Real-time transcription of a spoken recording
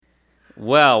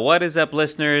Well, what is up,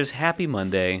 listeners? Happy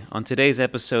Monday. On today's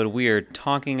episode, we are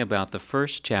talking about the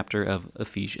first chapter of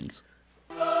Ephesians.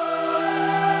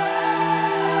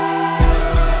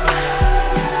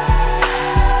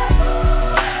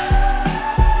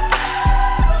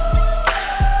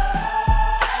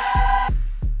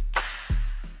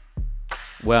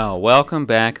 Well, welcome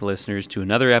back, listeners, to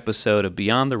another episode of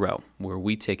Beyond the Row, where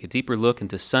we take a deeper look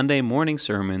into Sunday morning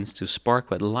sermons to spark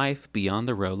what life beyond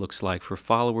the row looks like for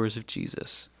followers of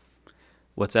Jesus.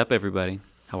 What's up, everybody?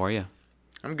 How are you?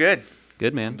 I'm good.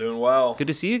 Good, man. I'm doing well. Good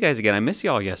to see you guys again. I missed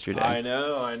y'all yesterday. I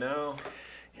know.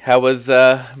 How was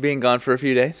being gone for a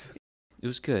few days? It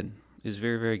was good. It was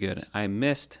very, very good. I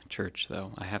missed church,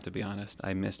 though. I have to be honest.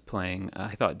 I missed playing.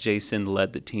 I thought Jason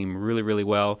led the team really, really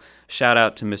well. Shout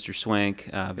out to Mr. Swank.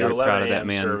 Very proud of that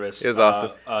man. Service, it was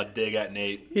awesome. Dig at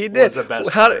Nate. He did. Was the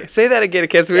best. Say that again,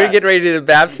 because we were getting ready to do the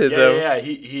baptism. Yeah.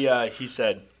 He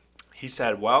said,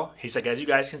 as you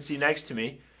guys can see next to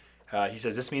me, he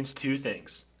says this means two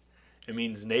things. It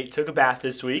means Nate took a bath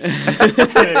this week, and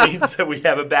it means that we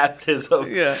have a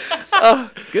baptism. Yeah.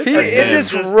 Good for It him.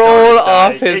 just rolled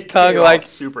off his tongue like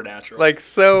supernatural, like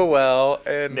so well.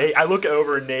 And Nate, I look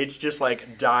over, and Nate's just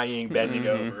like dying, bending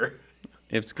over.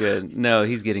 It's good. No,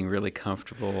 he's getting really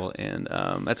comfortable, and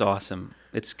that's awesome.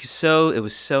 It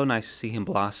was so nice to see him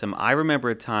blossom. I remember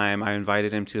a time I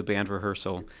invited him to a band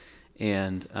rehearsal,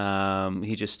 and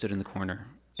he just stood in the corner.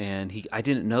 And I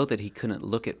didn't know that he couldn't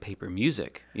look at paper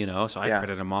music, so I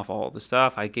printed him off all the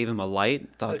stuff. I gave him a light,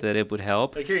 thought that it would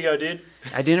help. Like, here you go, dude.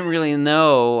 I didn't really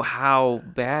know how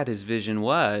bad his vision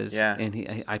was. Yeah.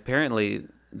 And apparently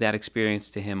that experience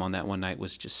to him on that one night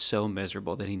was just so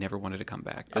miserable that he never wanted to come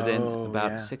back. But then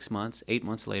about 8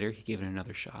 months later, he gave it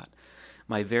another shot.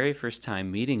 My very first time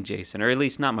meeting Jason, or at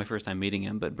least not my first time meeting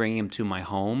him, but bringing him to my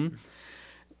home,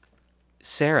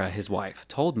 Sarah, his wife,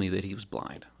 told me that he was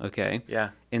blind, okay?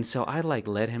 Yeah. And so I,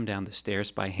 led him down the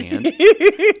stairs by hand,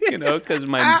 because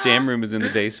my jam room is in the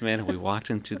basement, and we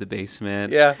walked into the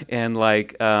basement. Yeah. And,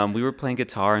 we were playing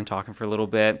guitar and talking for a little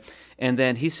bit, and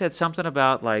then he said something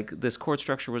about, this chord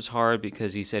structure was hard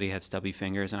because he said he had stubby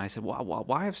fingers, and I said, well,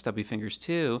 why have stubby fingers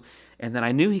too? And then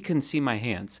I knew he couldn't see my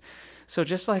hands. So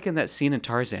just like in that scene in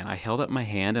Tarzan, I held up my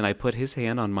hand, and I put his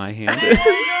hand on my hand.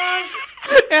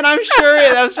 And I'm sure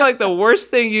that was the worst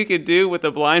thing you could do with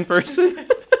a blind person.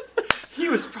 He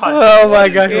was probably. Oh my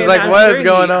gosh! He's like, what is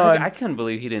going on? I couldn't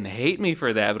believe he didn't hate me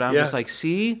for that, but I'm just like,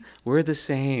 see, we're the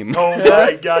same. Oh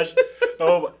my gosh!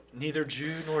 Oh, neither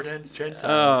Jew nor Gentile.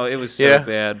 Oh, it was so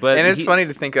bad. But it's funny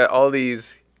to think of all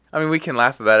these. I mean, we can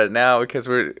laugh about it now because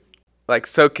we're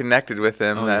so connected with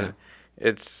him that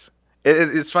it's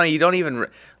funny. You don't even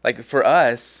for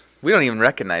us. We don't even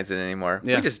recognize it anymore.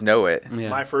 Yeah. We just know it. Yeah.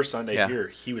 My first Sunday here,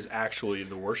 he was actually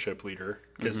the worship leader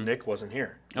because Nick wasn't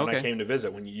here when I came to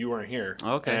visit when you weren't here.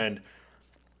 Okay.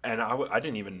 And I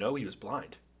didn't even know he was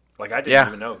blind. I didn't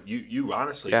even know. You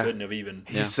honestly couldn't have even.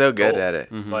 He's so good at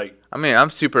it. Mm-hmm. I mean, I'm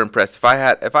super impressed. If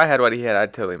I had what he had,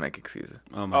 I'd totally make excuses.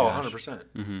 Oh my gosh. 100%.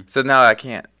 Mm-hmm. So now I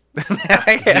can't.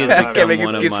 I can't make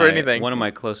excuse for anything. One of my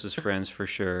closest friends for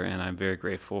sure, and I'm very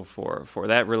grateful for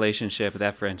that relationship,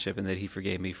 that friendship, and that he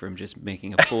forgave me from just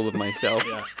making a fool of myself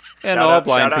and all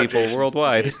blind people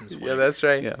worldwide. Yeah, that's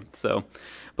right. Yeah. So,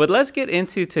 but let's get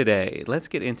into today.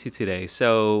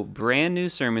 So, brand new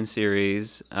sermon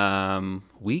series,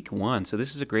 week 1. So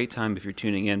this is a great time if you're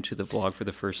tuning in to the vlog for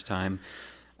the first time.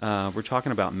 We're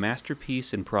talking about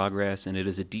masterpiece in progress, and it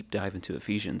is a deep dive into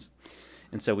Ephesians.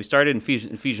 And so we started in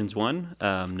Ephesians 1,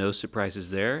 no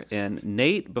surprises there. And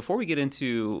Nate, before we get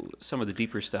into some of the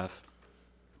deeper stuff,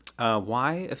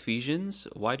 why Ephesians?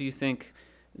 Why do you think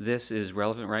this is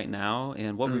relevant right now?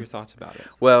 And what were your thoughts about it?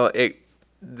 Well,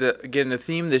 the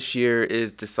theme this year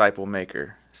is disciple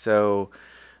maker. So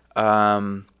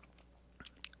when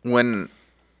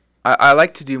I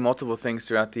like to do multiple things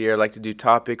throughout the year, I like to do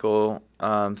topical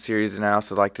series, and I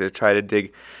also like to try to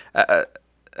dig,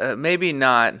 maybe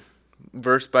not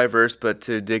verse by verse, but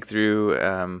to dig through,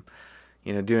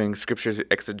 doing scriptures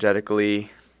exegetically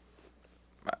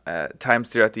times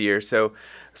throughout the year. So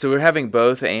we're having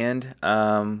both, and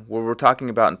where we're talking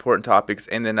about important topics,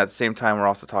 and then at the same time we're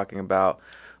also talking about,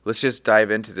 let's just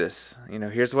dive into this.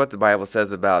 Here's what the Bible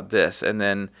says about this,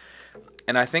 and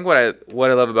I think what I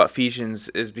love about Ephesians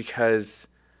is because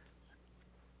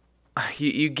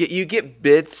you get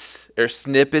bits or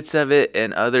snippets of it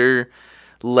in other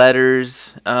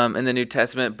letters in the New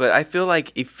Testament, but I feel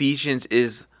like Ephesians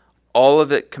is all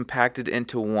of it compacted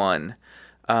into one,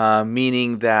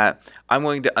 meaning that I'm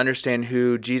going to understand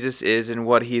who Jesus is and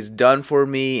what he's done for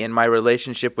me and my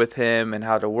relationship with him and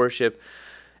how to worship.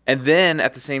 And then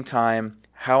at the same time,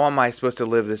 how am I supposed to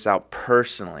live this out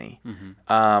personally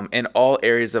in all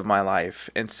areas of my life?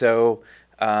 And so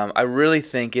I really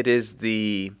think it is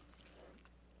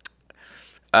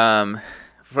for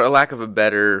a lack of a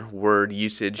better word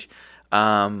usage,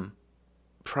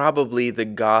 probably the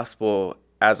gospel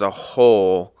as a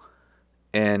whole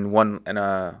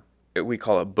we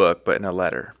call it book, but in a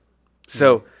letter.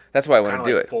 So that's why I want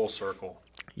to do like it. Full circle.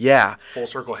 Yeah. Full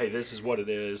circle. Hey, this is what it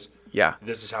is. Yeah.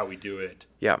 This is how we do it.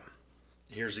 Yeah.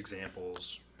 Here's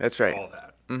examples. That's right. All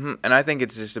that. And I think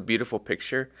it's just a beautiful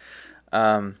picture.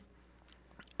 And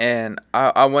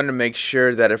I want to make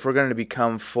sure that if we're going to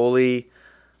become fully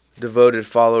devoted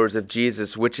followers of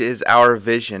Jesus, which is our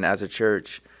vision as a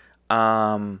church,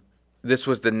 this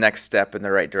was the next step in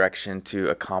the right direction to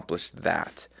accomplish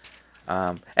that.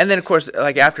 And then, of course,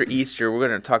 like after Easter, we're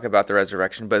going to talk about the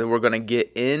resurrection, but we're going to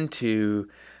get into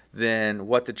then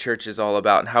what the church is all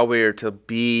about and how we are to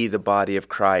be the body of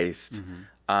Christ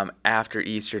after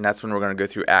Easter. And that's when we're going to go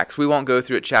through Acts. We won't go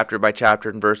through it chapter by chapter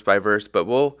and verse by verse, but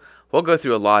we'll go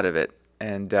through a lot of it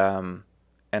and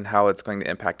how it's going to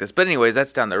impact us. But anyways,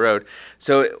 that's down the road.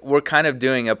 So we're kind of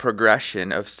doing a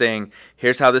progression of saying,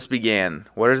 here's how this began.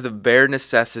 What are the bare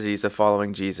necessities of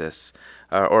following Jesus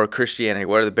or Christianity?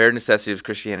 What are the bare necessities of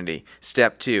Christianity?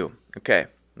 Step 2. Okay,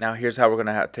 now here's how we're going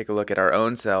to take a look at our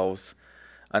own selves,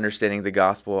 understanding the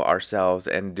gospel ourselves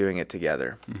and doing it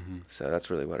together. So that's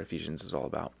really what Ephesians is all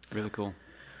about. Really cool.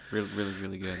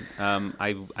 Really good.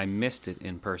 I missed it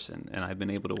in person, and I've been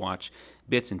able to watch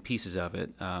bits and pieces of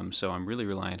it. So I'm really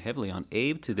relying heavily on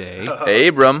Abe today.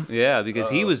 Abram. Yeah, because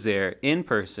he was there in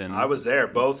person. I was there.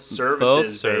 Both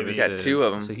services, baby. We got 2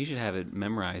 of them. So he should have it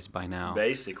memorized by now.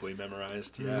 Basically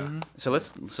memorized, yeah. So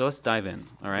let's dive in.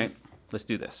 All right, let's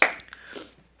do this.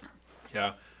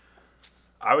 Yeah.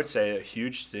 I would say a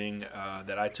huge thing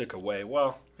that I took away,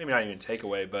 well, maybe not even take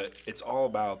away, but it's all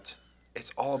about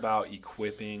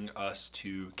equipping us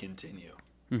to continue.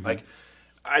 Like,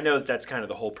 I know that's kind of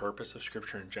the whole purpose of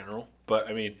Scripture in general, but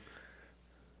I mean,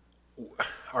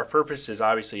 our purpose is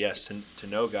obviously, yes, to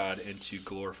know God and to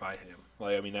glorify Him.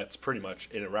 Like, I mean, that's pretty much,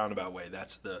 in a roundabout way,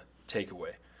 that's the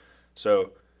takeaway.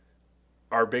 So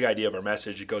our big idea of our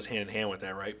message, it goes hand in hand with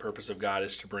that, right? Purpose of God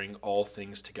is to bring all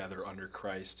things together under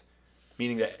Christ,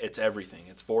 meaning that it's everything.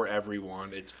 It's for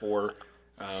everyone. It's for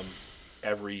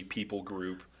every people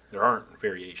group. There aren't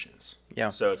variations.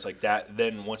 Yeah. So it's like that.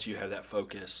 Then once you have that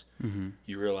focus,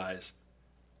 you realize,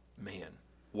 man,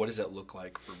 what does that look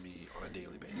like for me on a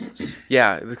daily basis?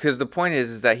 Yeah, because the point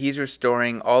is that he's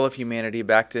restoring all of humanity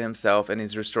back to himself, and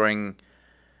he's restoring,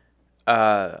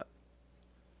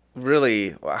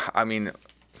 really, I mean,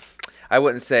 I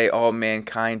wouldn't say all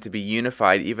mankind to be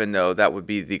unified, even though that would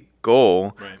be the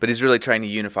goal, Right. but he's really trying to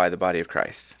unify the body of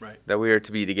Christ. Right. That we are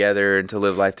to be together and to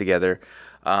live life together.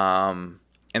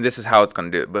 And this is how it's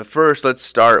going to do it. But first, let's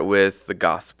start with the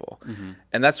gospel.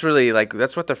 And that's really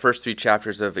that's what the first 3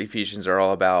 chapters of Ephesians are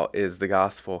all about, is the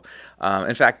gospel.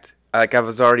 In fact, I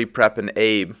was already prepping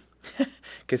Abe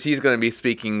because he's going to be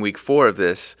speaking week 4 of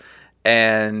this.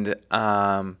 And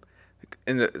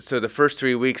so the first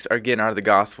 3 weeks are the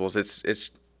gospels.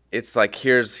 It's like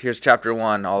here's chapter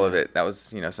 1, all of it. That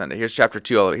was Sunday. Here's chapter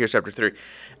 2, all of it. Here's chapter 3,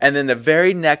 and then the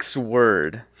very next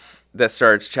word that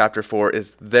starts chapter 4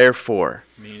 is therefore.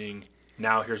 Meaning,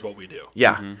 now here's what we do.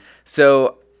 Yeah.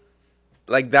 So,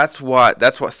 that's what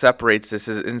separates this.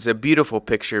 And it's a beautiful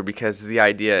picture because the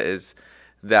idea is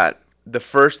that the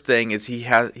first thing is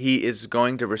he is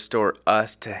going to restore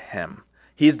us to Him.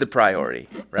 He's the priority,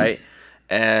 right?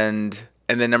 And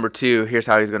then number 2, here's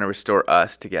how He's going to restore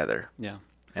us together. Yeah.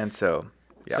 And so,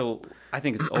 yeah. So I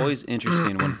think it's always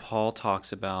interesting when Paul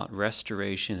talks about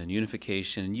restoration and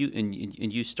unification,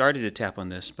 and you started to tap on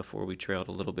this before we trailed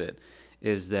a little bit,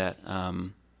 is that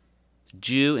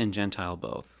Jew and Gentile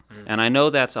both. And I know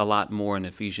that's a lot more in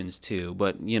Ephesians 2,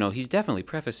 but he's definitely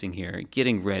prefacing here,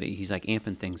 getting ready. He's like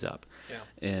amping things up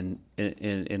in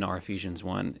our Ephesians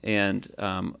 1.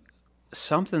 And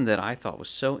something that I thought was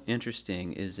so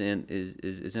interesting is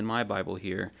in my Bible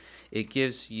here. It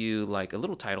gives you like a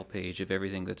little title page of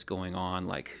everything that's going on,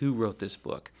 like who wrote this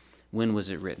book, when was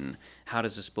it written, how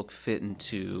does this book fit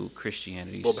into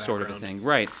Christianity, sort of a thing,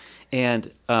 right?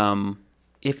 And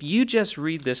if you just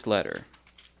read this letter,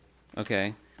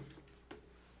 okay,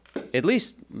 at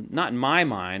least not in my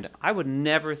mind, I would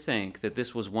never think that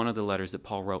this was one of the letters that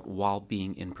Paul wrote while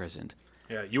being imprisoned.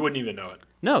 Yeah, you wouldn't even know it.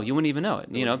 No, you wouldn't even know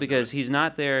it, because he's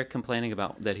not there complaining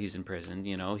about that he's in prison.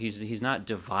 He's not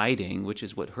dividing, which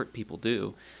is what hurt people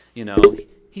do.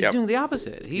 He's doing the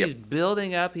opposite. He's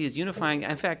building up. He's unifying.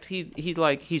 In fact,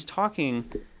 he's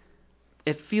talking.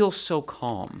 It feels so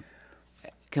calm.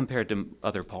 compared to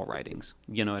other Paul writings.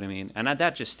 You know what I mean? And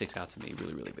that just sticks out to me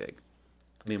really, really big.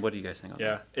 I mean, what do you guys think on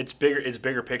Yeah, it's bigger. It's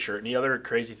bigger picture. And the other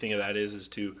crazy thing of that is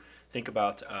to think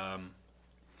about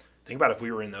if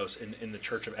we were in the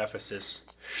Church of Ephesus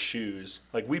shoes.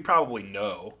 Like, we probably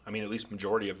know. I mean, at least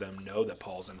majority of them know that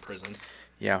Paul's in prison.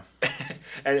 Yeah.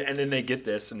 and then they get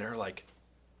this, and they're like,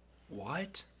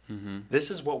 "What? This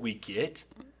is what we get?"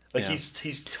 Like, Yeah.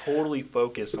 he's totally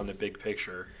focused on the big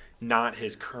picture, not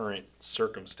his current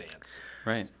circumstance.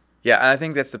 Right. Yeah, and I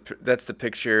think that's the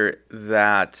picture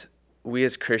that we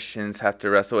as Christians have to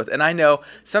wrestle with. And I know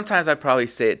sometimes I probably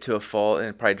say it to a fault, and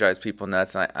it probably drives people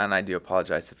nuts, and I do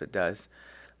apologize if it does.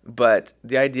 But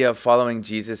the idea of following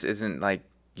Jesus isn't like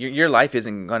your life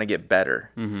isn't going to get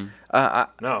better.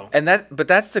 No. But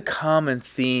that's the common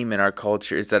theme in our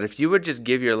culture, is that if you would just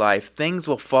give your life, things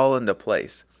will fall into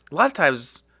place. A lot of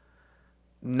times,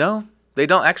 no, they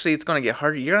don't. Actually, it's going to get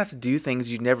harder. You're going to have to do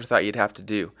things you never thought you'd have to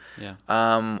do.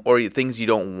 Yeah. Or things you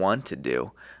don't want to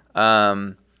do.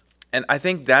 And I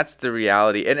think that's the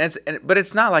reality. But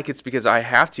it's not like it's because I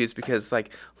have to. It's because, like,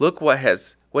 look what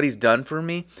he's done for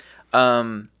me.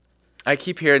 I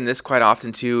keep hearing this quite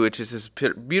often too, which is this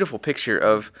beautiful picture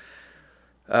of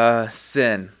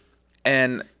sin.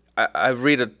 And I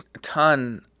read a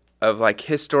ton of, like,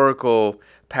 historical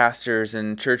pastors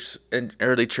and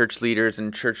early church leaders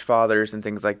and church fathers and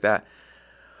things like that.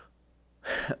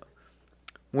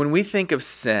 When we think of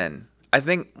sin, I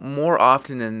think more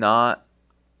often than not,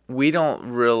 we don't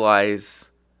realize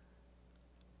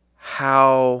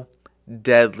how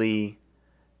deadly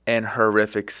and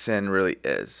horrific sin really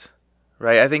is,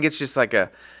 right? I think it's just like I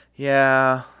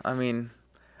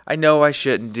know I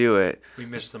shouldn't do it. We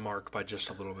missed the mark by just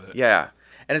a little bit. Yeah.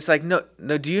 And it's like, no,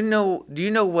 do you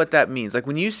know what that means? Like,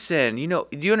 when you sin, do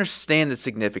you understand the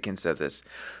significance of this?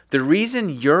 The reason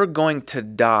you're going to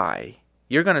die,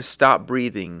 you're going to stop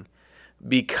breathing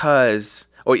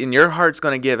and your heart's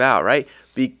going to give out, right?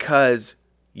 Because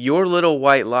your little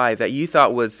white lie that you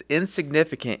thought was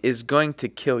insignificant is going to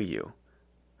kill you.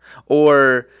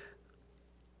 Or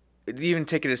even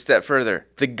take it a step further.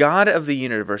 The God of the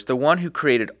universe, the one who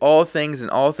created all things, and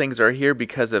all things are here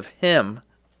because of him,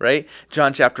 right?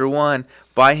 John chapter 1,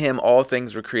 by him all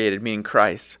things were created, meaning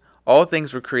Christ. All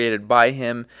things were created by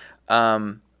him.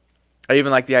 I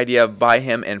even like the idea of by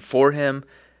him and for him.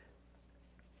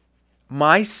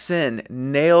 My sin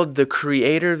nailed the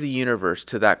creator of the universe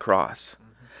to that cross.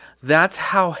 That's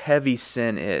how heavy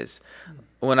sin is.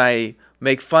 When I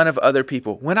make fun of other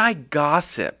people, when I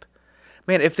gossip,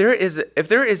 man, if there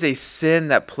is a sin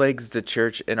that plagues the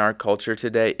church in our culture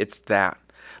today, it's that.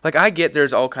 Like, I get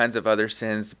there's all kinds of other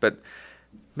sins, but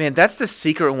man, that's the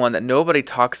secret one that nobody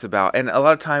talks about. And a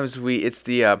lot of times we're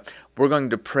going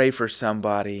to pray for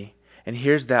somebody, and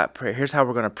here's that prayer. Here's how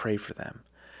we're going to pray for them.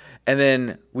 And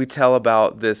then we tell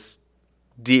about this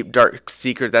deep, dark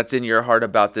secret that's in your heart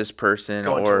about this person.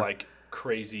 Going to, like,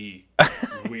 crazy,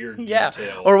 weird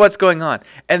detail. Or what's going on.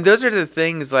 And those are the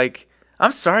things, like,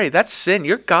 I'm sorry, that's sin.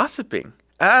 You're gossiping.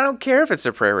 I don't care if it's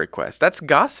a prayer request. That's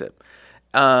gossip.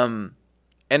 And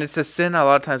it's a sin a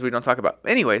lot of times we don't talk about.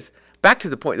 Anyways, back to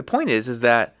the point. The point is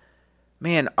that,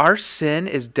 man, our sin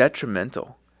is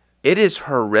detrimental. It is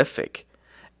horrific.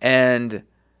 And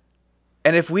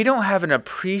if we don't have an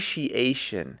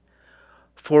appreciation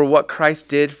for what Christ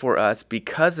did for us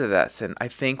because of that sin, I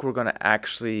think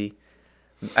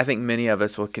many of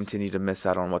us will continue to miss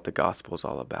out on what the gospel is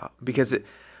all about. Because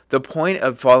the point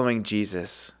of following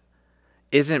Jesus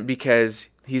isn't because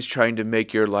he's trying to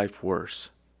make your life worse.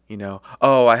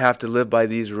 Oh, I have to live by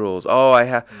these rules. Oh,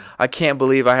 I can't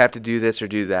believe I have to do this or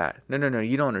do that. No,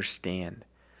 you don't understand.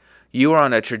 You are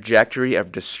on a trajectory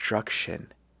of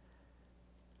destruction,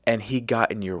 and he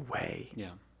got in your way.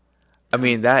 Yeah. I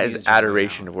mean, that is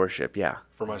adoration of worship. Yeah.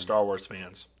 For my Star Wars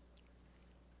fans,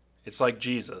 it's like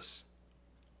Jesus,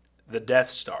 the Death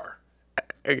Star,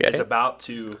 is about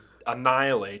to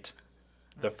annihilate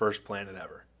the first planet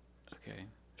ever.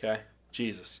 Okay?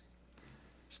 Jesus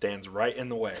stands right in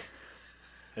the way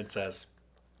and says,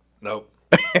 nope,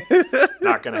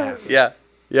 not going to happen. Yeah.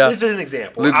 This is an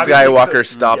example. Luke Obviously, Skywalker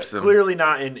stops him. Clearly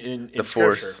not in The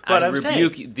Force. Scripture. But I I'm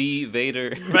rebuke saying, thee,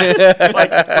 Vader.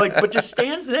 but just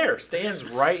stands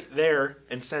right there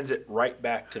and sends it right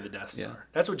back to the Death Star. Yeah.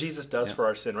 That's what Jesus does for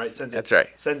our sin, right? That's right.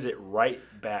 Sends it right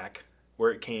back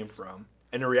where it came from.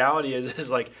 And the reality is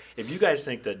like, if you guys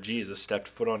think that Jesus stepped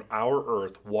foot on our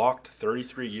earth, walked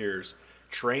 33 years,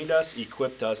 trained us,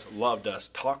 equipped us, loved us,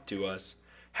 talked to us,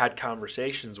 had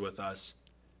conversations with us,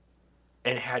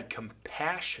 and had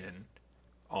compassion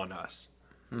on us,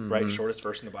 right? Shortest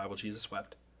verse in the Bible, Jesus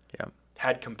wept. Yeah.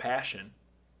 Had compassion,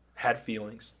 had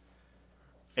feelings.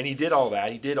 And he did all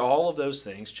that. He did all of those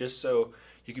things just so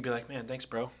you could be like, man, thanks,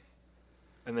 bro.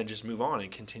 And then just move on and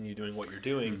continue doing what you're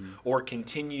doing or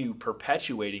continue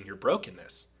perpetuating your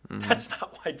brokenness. That's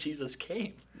not why Jesus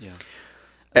came.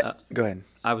 Yeah. Go ahead.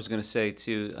 I was going to say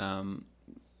too.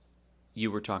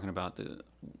 You were talking about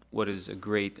what is a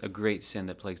great sin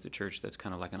that plagues the church. That's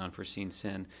kind of like an unforeseen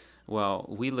sin. Well,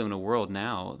 we live in a world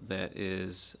now that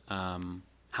is.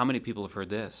 How many people have heard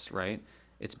this? Right?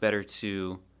 It's better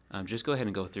to just go ahead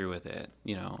and go through with it,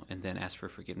 and then ask for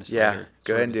forgiveness later.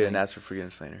 Go ahead and do it and ask for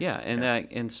forgiveness later. Yeah, and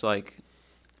it's like,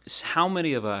 how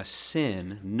many of us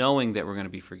sin knowing that we're going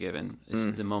to be forgiven? It's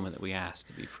the moment that we ask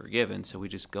to be forgiven, so we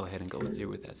just go ahead and go through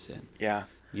with that sin. Yeah.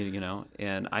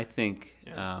 And I think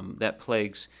that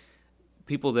plagues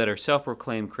people that are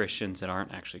self-proclaimed Christians that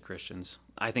aren't actually Christians.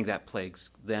 I think that plagues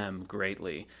them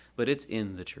greatly, but it's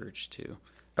in the church too.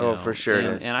 For sure it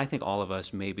is. And I think all of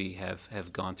us maybe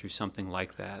have gone through something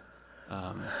like that.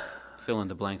 Fill in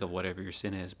the blank of whatever your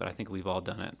sin is, but I think we've all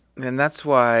done it. And that's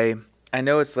why, I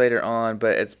know it's later on,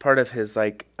 but it's part of his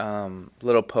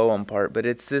little poem part, but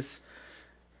it's this,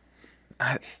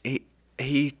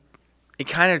 he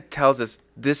kind of tells us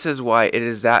this is why it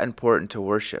is that important to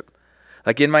worship.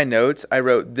 Like in my notes, I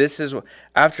wrote,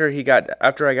 after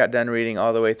I got done reading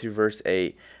all the way through verse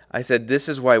 8, I said, this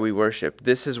is why we worship.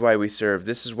 This is why we serve.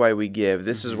 This is why we give.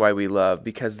 This is why we love.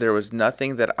 Because there was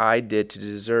nothing that I did to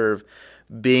deserve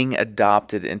being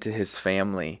adopted into his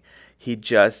family. He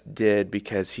just did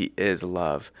because he is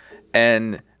love.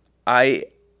 And I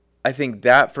think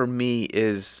that for me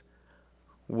is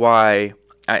why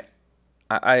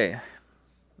I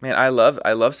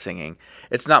love singing.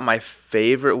 It's not my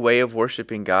favorite way of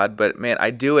worshiping God, but man, I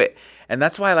do it. And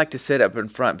that's why I like to sit up in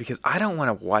front, because I don't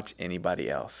want to watch anybody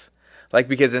else.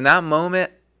 Because in that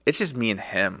moment, it's just me and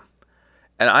him.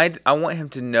 And I want him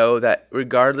to know that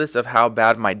regardless of how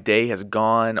bad my day has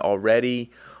gone already,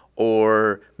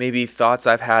 or maybe thoughts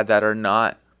I've had that are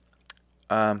not,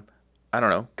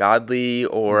 godly,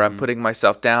 or I'm putting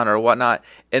myself down or whatnot.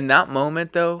 In that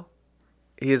moment, though,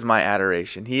 he is my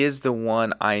adoration. He is the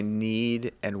one I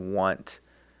need and want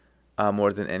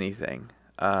more than anything.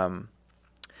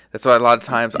 That's why a lot of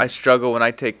times I struggle when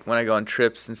I go on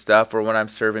trips and stuff, or when I'm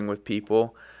serving with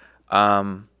people.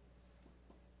 I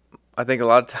think a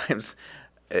lot of times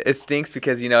it stinks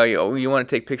because you want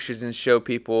to take pictures and show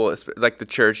people, like the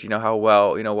church, how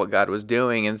well what God was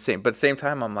doing, but at the same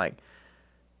time I'm like,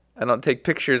 I don't take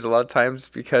pictures a lot of times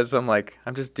because I'm like,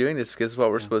 I'm just doing this because it's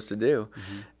what we're supposed to do.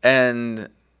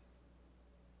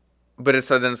 But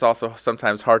it's also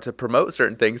sometimes hard to promote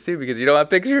certain things too, because you don't have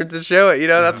pictures to show it.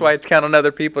 That's why I count on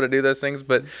other people to do those things.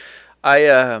 But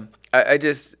I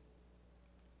just,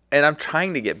 and I'm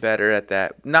trying to get better at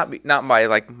that. Not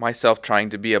by myself trying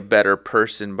to be a better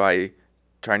person by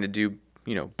trying to do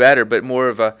better, but more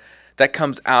of that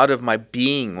comes out of my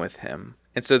being with him.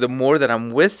 And so the more that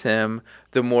I'm with him,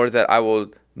 the more that I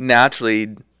will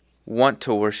naturally want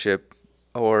to worship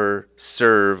or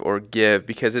serve or give,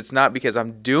 because it's not because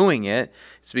I'm doing it,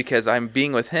 it's because I'm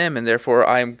being with him, and therefore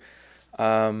I'm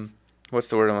what's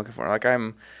the word I'm looking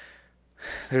for?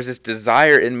 There's this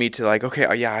desire in me to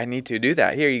okay, I need to do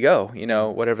that. Here you go,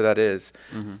 whatever that is.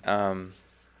 Well,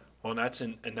 and that's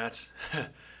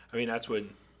I mean, that's what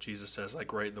Jesus says,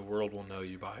 right, the world will know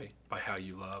you by how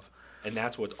you love. And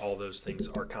that's what all those things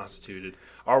are constituted.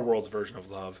 Our world's version of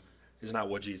love is not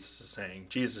what Jesus is saying.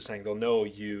 Jesus is saying they'll know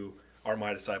you are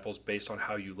my disciples based on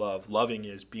how you love. Loving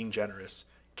is being generous,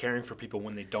 caring for people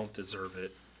when they don't deserve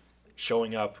it,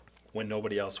 showing up when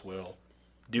nobody else will,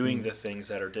 doing the things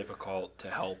that are difficult to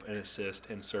help and assist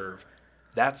and serve.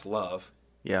 That's love.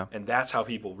 Yeah. And that's how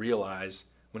people realize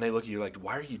when they look at you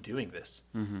why are you doing this?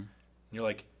 And you're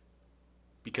like,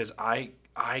 because I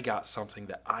got something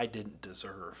that I didn't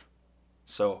deserve.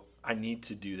 So I need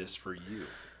to do this for you.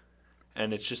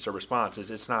 And it's just a response.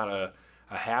 It's not a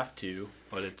have to,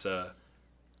 but it's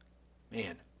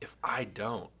man, if I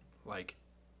don't,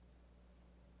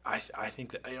 I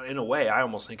think that in a way I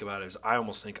almost think about it as I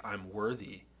almost think I'm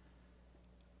worthy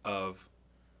of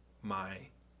my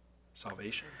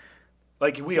salvation.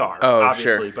 We are,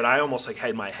 obviously, sure. But I almost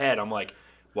in my head, I'm like,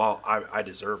 well, I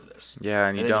deserve this. Yeah,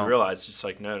 and then don't. You realize it's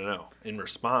no. In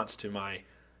response to my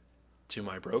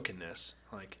brokenness,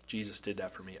 Jesus did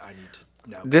that for me. I need to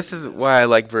now. This is why I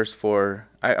like verse 4.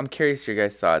 I'm curious your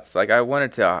guys' thoughts. I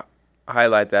wanted to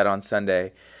highlight that on Sunday.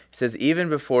 It says, even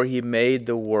before he made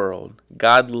the world,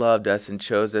 God loved us and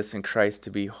chose us in Christ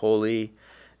to be holy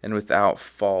and without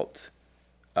fault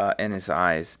in his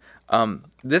eyes.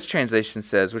 This translation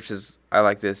says, I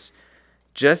like this,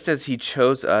 just as he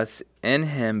chose us in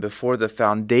him before the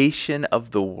foundation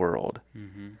of the world.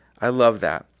 I love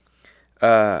that.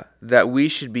 that we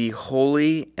should be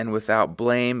holy and without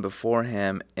blame before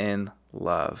him in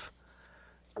love.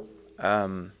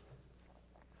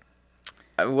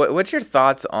 What's your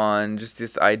thoughts on just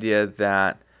this idea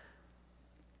that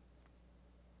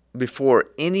before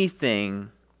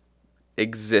anything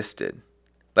existed,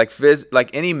 like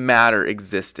any matter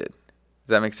existed, does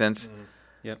that make sense?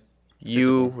 Yep.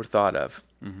 You were thought of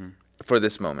for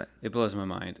this moment. It blows my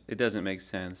mind. It doesn't make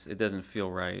sense. It doesn't feel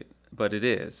right, but it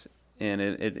is. And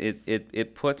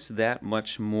it puts that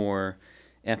much more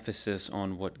emphasis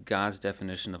on what God's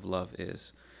definition of love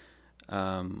is.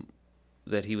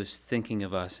 That he was thinking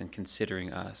of us and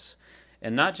considering us.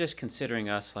 And not just considering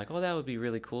us like, oh, that would be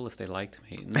really cool if they liked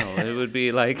me. No, it would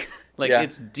be like Yeah.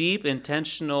 it's deep,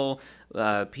 intentional.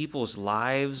 People's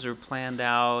lives are planned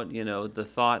out. The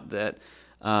thought that,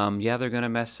 they're going to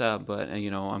mess up, but,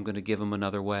 I'm going to give them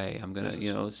another way. I'm going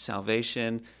to,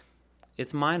 salvation.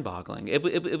 It's mind-boggling. It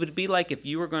would be like if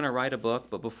you were going to write a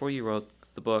book, but before you wrote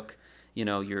the book,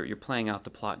 you're playing out the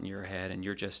plot in your head, and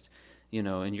you're just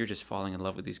falling in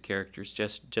love with these characters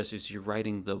just as you're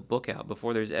writing the book out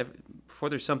before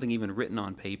there's something even written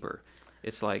on paper.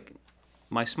 It's like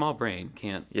my small brain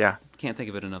can't think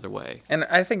of it another way. And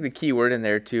I think the key word in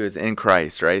there too is in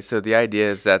Christ, right? So the idea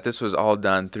is that this was all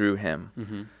done through him.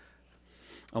 Mm-hmm.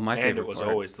 Oh, my and favorite it was part.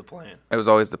 always the plan. It was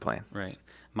always the plan. Right.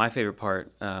 My favorite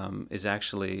part is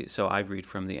actually, so I read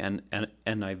from the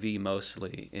NIV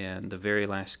mostly, and the very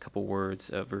last couple words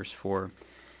of verse 4.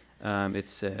 It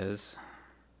says,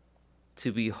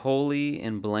 to be holy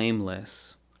and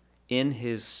blameless in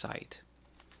his sight.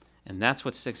 And that's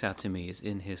what sticks out to me, is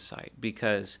in his sight,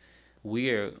 because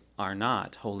we are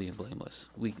not holy and blameless.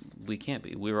 We can't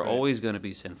be. We were always going to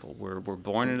be sinful. We're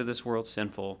born into this world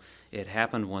sinful. It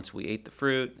happened once we ate the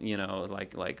fruit.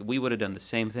 Like we would have done the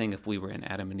same thing if we were in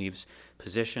Adam and Eve's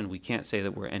position. We can't say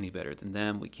that we're any better than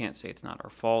them. We can't say it's not our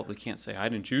fault. We can't say I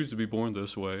didn't choose to be born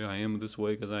this way. I am this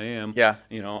way because I am. Yeah.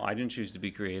 I didn't choose to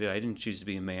be created. I didn't choose to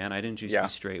be a man. I didn't choose to be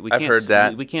straight. I've heard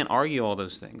that. We can't argue all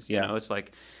those things. It's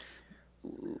like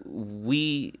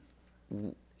we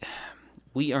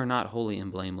are not holy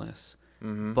and blameless,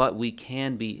 but we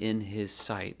can be in his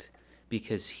sight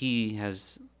because he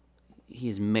has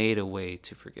made a way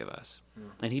to forgive us.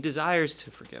 And he desires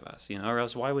to forgive us, or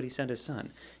else why would he send his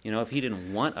son? If he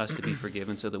didn't want us to be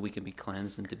forgiven so that we can be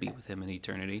cleansed and to be with him in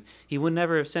eternity, he would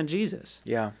never have sent Jesus.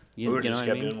 Yeah. We would have just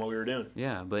kept doing what we were doing.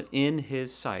 Yeah, but in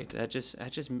his sight, it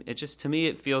just to me,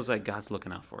 it feels like God's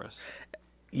looking out for us.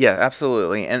 Yeah,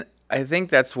 absolutely. And I think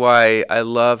that's why I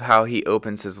love how he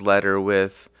opens his letter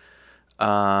with,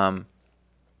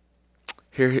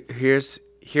 here's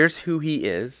who he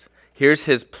is, here's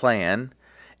his plan,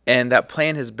 and that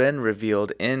plan has been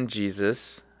revealed in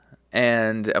Jesus,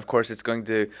 and of course it's going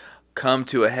to come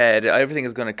to a head. Everything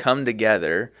is going to come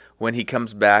together when he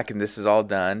comes back, and this is all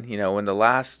done. When the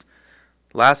last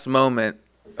moment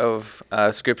of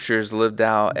Scripture is lived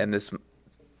out, and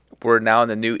we're now in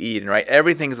the new Eden, right?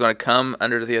 Everything is going to come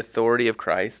under the authority of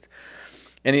Christ.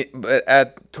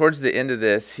 But towards the end of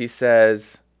this, he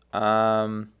says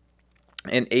in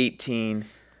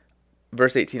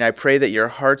verse 18, I pray that your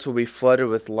hearts will be flooded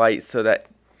with light so that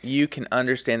you can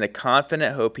understand the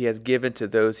confident hope he has given to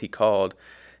those he called,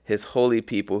 his holy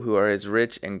people who are his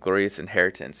rich and glorious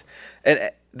inheritance. And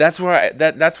that's why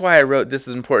I wrote this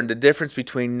is important, the difference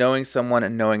between knowing someone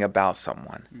and knowing about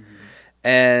someone.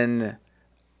 And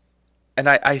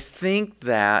I think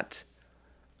that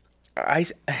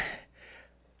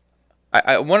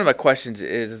one of my questions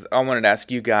is I wanted to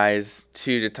ask you guys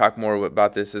too to talk more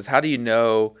about this is how do you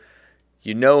know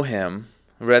him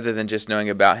rather than just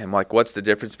knowing about him? Like, what's the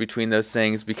difference between those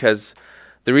things? Because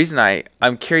the reason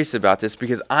I'm curious about this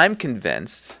because I'm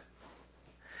convinced.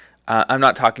 I'm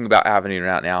not talking about Avenue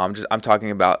right now. I'm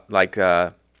talking about like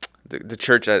the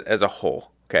church as a whole.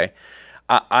 Okay,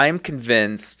 I'm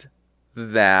convinced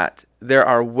that there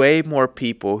are way more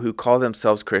people who call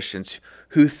themselves Christians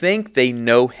who think they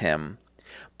know him,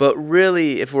 but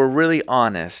really, if we're really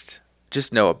honest,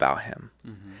 just know about him.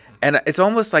 And it's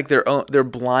almost like they're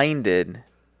blinded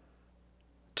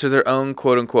to their own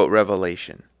quote unquote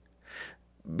revelation.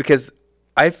 Because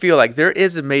I feel like there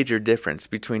is a major difference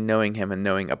between knowing him and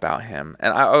knowing about him.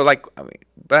 And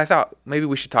but I thought maybe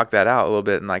we should talk that out a little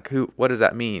bit and like what does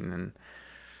that mean? And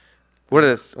what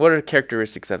are the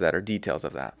characteristics of that or details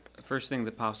of that? The first thing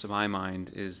that pops to my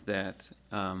mind is that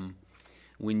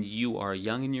when you are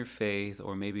young in your faith,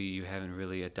 or maybe you haven't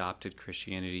really adopted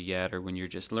Christianity yet, or when you're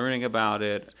just learning about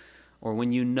it, or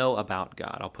when you know about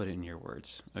God, I'll put it in your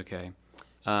words, okay?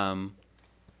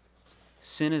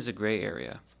 Sin is a gray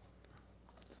area,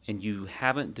 and you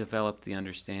haven't developed the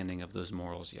understanding of those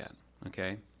morals yet,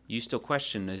 okay? you still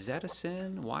question, is that a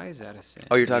sin? Why is that a sin?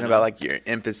 Oh, you're talking You about know? like your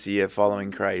empathy of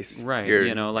following Christ. Right.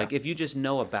 Your, Like if you just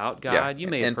know about God, Yeah, you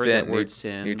may have heard infant, that word new-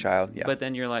 sin. new child, yeah. But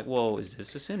then you're like, whoa, is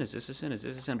this a sin? Is this a sin? Is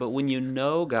this a sin? But when you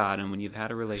know God and when you've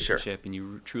had a relationship and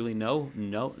you truly know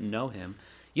Him,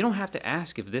 you don't have to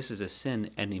ask if this is a sin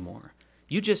anymore.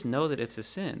 You just know that it's a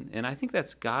sin. And I think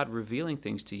that's God revealing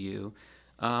things to you.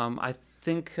 I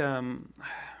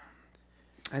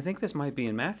think this might be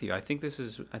in Matthew. I think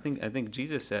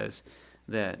Jesus says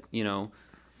that,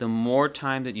 the more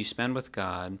time that you spend with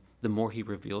God, the more He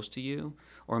reveals to you.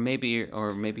 Or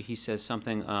maybe He says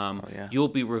something. yeah. You'll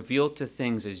be revealed to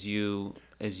things as you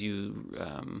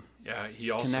Yeah, he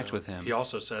also connect with Him. He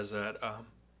also says that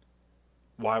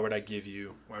why would I give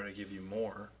you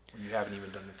more when you haven't even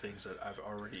done the things that I've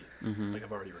already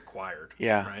I've already required.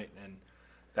 Yeah. Right. And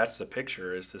that's the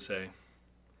picture, is to say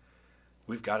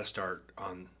we've got to start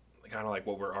on kind of like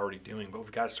what we're already doing, but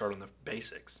we've got to start on the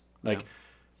basics. Like,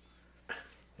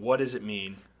 what does it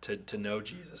mean to know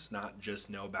Jesus, not just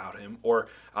know about Him? Or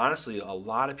honestly, a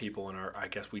lot of people in our, I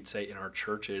guess we'd say in our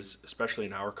churches, especially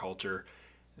in our culture,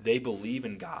 they believe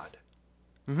in God.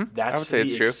 That's I would say the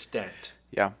it's true. extent.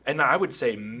 Yeah. And I would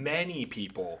say many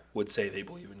people would say they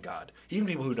believe in God, even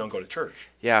people who don't go to church.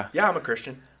 Yeah. Yeah, I'm a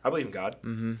Christian. I believe in God.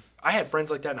 Mm-hmm. I had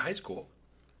friends like that in high school.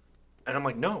 And I'm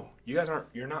like, no,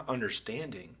 you're not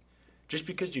understanding. Just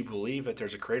because you believe that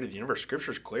there's a creator of the universe,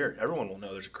 Scripture's clear. Everyone will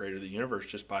know there's a creator of the universe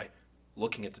just by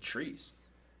looking at the trees.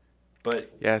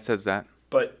 But Yeah, it says that.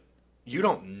 but you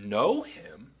don't know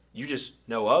Him. You just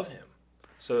know of Him.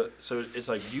 So it's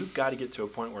like you've got to get to a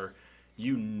point where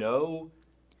you know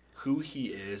who He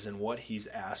is and what He's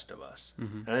asked of us.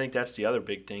 And I think that's the other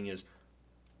big thing is,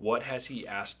 what has He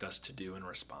asked us to do in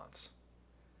response?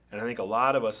 And I think a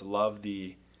lot of us love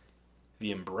the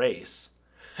embrace,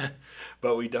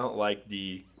 but we don't like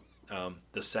the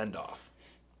send off.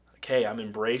 Okay, I'm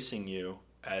embracing you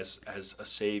as a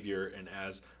Savior and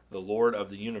as the Lord of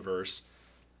the universe,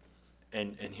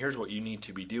 and here's what you need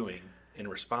to be doing in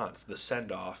response. The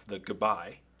send off, the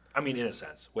goodbye. I mean, in a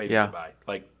sense, waving goodbye.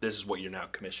 Like, this is what you're now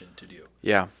commissioned to do.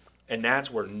 Yeah. And that's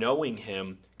where knowing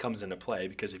Him comes into play,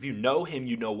 because if you know Him,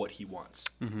 you know what He wants.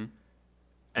 And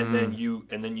then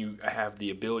you have the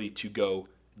ability to go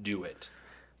do it.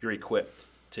 You're equipped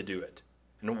to do it.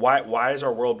 And why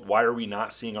are we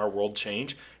not seeing our world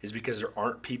change? Is because there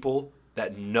aren't people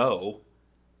that know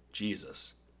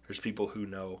Jesus. There's people who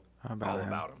know all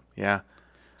about Him. Yeah.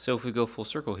 So if we go full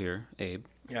circle here, Abe,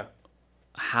 Yeah.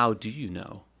 how do you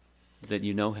know that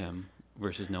you know Him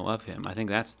versus know of Him? I think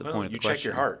that's the point of the You question. check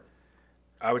your heart.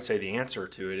 I would say the answer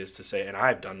to it is to say, and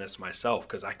I've done this myself,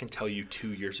 because I can tell you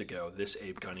 2 years ago, this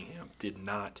Abe Cunningham did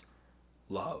not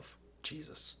love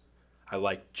Jesus. I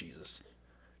liked Jesus.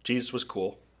 Jesus was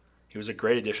cool. He was a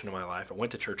great addition to my life. I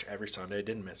went to church every Sunday,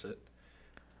 didn't miss it.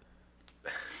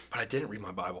 But I didn't read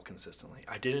my Bible consistently.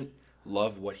 I didn't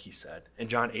love what He said. In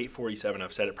John 8:47,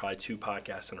 I've said it probably 2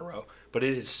 podcasts in a row, but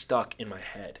it is stuck in my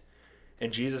head.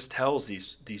 And Jesus tells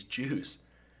these Jews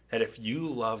that if you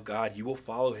love God, you will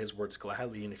follow His words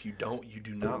gladly, and if you don't, you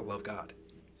do not love God.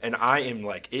 And I am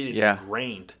like, it is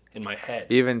ingrained in my head.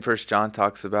 Even First John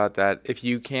talks about that. If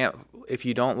you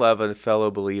don't love a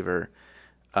fellow believer,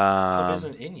 Love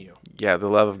isn't in you. yeah, the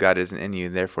love of God isn't in you,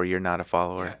 therefore you're not a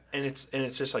follower. Yeah. And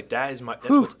it's just like that's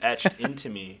what's etched into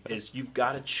me, is you've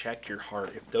got to check your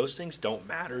heart. If those things don't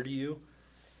matter to you,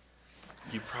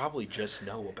 you probably just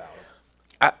know about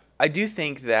them. I do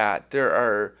think that there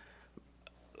are,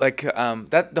 like,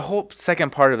 that the whole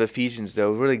second part of Ephesians,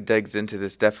 though, really digs into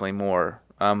this definitely more.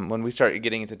 When we start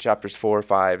getting into chapters 4,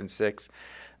 5, and 6,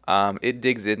 it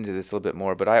digs into this a little bit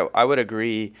more. But I would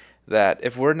agree that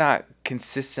if we're not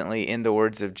consistently in the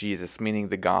words of Jesus, meaning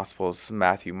the Gospels,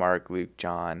 Matthew, Mark, Luke,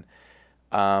 John,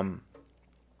 and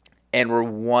we're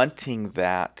wanting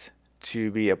that to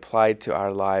be applied to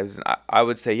our lives, and I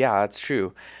would say, yeah, that's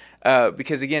true.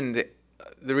 Because, again,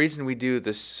 the reason we do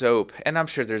the SOAP, and I'm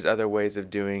sure there's other ways of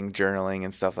doing journaling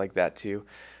and stuff like that too,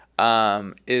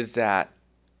 is that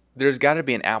there's got to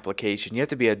be an application. You have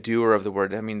to be a doer of the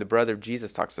word. I mean, the brother of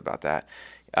Jesus talks about that.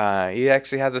 He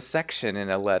actually has a section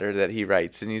in a letter that he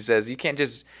writes, and he says you can't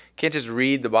just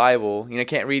read the Bible.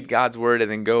 Can't read God's word and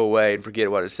then go away and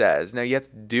forget what it says. No, you have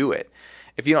to do it.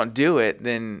 If you don't do it,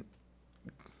 then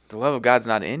the love of God's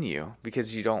not in you,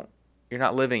 because you're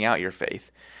not living out your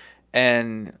faith.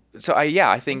 And so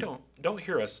I think Don't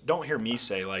hear me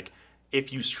say, like,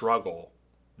 if you struggle,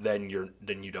 then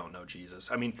you don't know Jesus.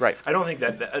 I mean, Right. I don't think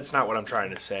that's not what I'm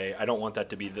trying to say. I don't want that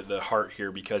to be the heart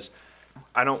here, because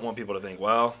I don't want people to think,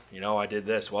 well, I did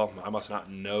this, well, I must not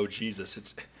know Jesus.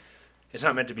 It's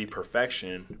not meant to be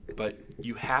perfection, but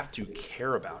you have to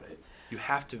care about it. You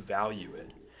have to value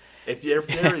it. If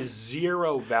there is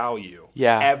zero value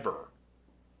Yeah. ever,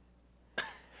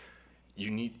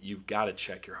 you've got to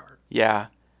check your heart. Yeah.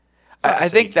 Not I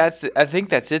just think thinking. I think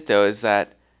that's it though, is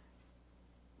that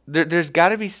there's got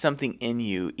to be something in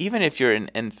you, even if you're an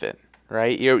infant,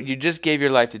 right? You just gave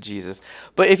your life to Jesus.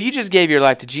 But if you just gave your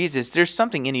life to Jesus, there's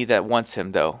something in you that wants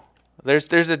him though.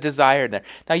 There's a desire there.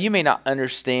 Now you may not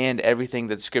understand everything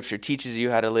that Scripture teaches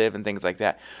you how to live and things like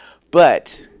that.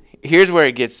 But here's where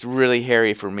it gets really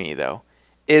hairy for me though.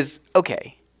 Is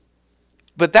okay.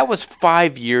 But that was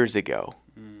 5 years ago.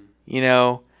 You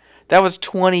know, that was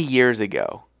 20 years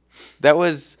ago. That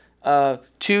was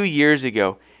 2 years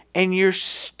ago. And you're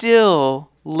still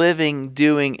living,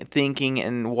 doing, thinking,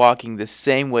 and walking the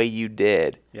same way you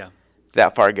did Yeah.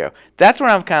 that far ago. That's where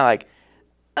I'm kind of like,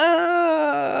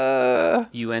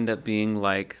 You end up being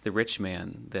like the rich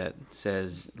man that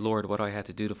says, Lord, what do I have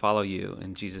to do to follow you?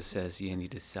 And Jesus says, you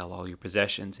need to sell all your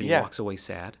possessions. And Yeah. he walks away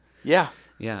sad. yeah,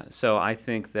 Yeah. So I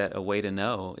think that a way to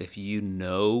know if you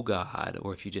know God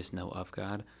or if you just know of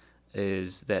God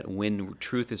is that when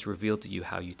truth is revealed to you,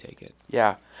 how you take it.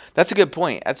 yeah. That's a good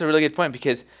point. That's a really good point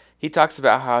because he talks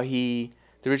about how the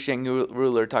rich young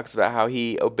ruler talks about how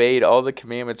he obeyed all the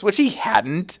commandments, which he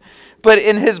hadn't, but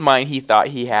in his mind he thought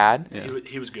he had. Yeah.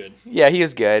 He was good. Yeah, he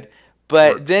was good.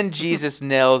 But Works. then Jesus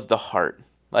nails the heart.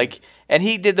 Like, and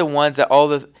he did the ones that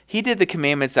he did the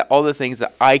commandments that all the things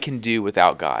that I can do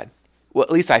without God. Well,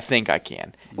 at least I think I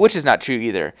can, which is not true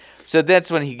either. So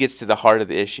that's when he gets to the heart of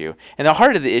the issue. And the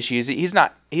heart of the issue is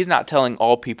that he's not telling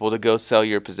all people to go sell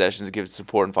your possessions, give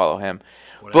support, and follow him.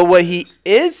 Whatever But what it he is.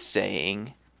 is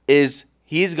saying is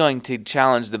he's going to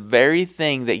challenge the very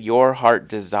thing that your heart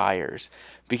desires,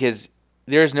 because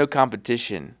there is no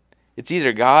competition. It's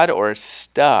either God or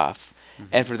stuff.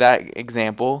 And for that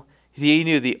example, he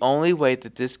knew the only way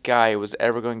that this guy was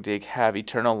ever going to have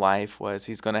eternal life was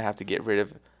he's going to have to get rid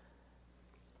of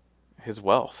his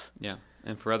wealth. Yeah.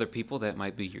 And for other people, that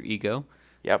might be your ego.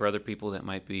 Yep. For other people, that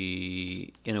might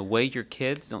be, in a way, your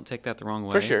kids. Don't take that the wrong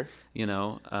way. For sure. You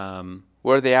know,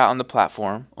 Where are they out on the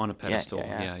platform? on a pedestal.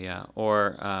 Yeah.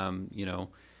 Or, you know,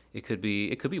 it could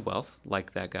be wealth,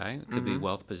 like that guy. It could be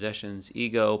wealth, possessions,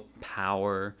 ego,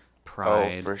 power,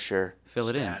 pride. Oh, for sure. Fill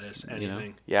it Status, in. You know?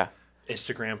 anything. Yeah.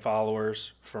 Instagram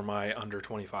followers for my under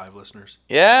 25 listeners.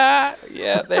 Yeah.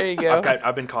 Yeah. There you go.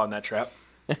 I've been caught in that trap.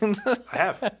 I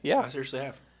have. Yeah. I seriously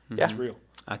have. Yeah. It's real.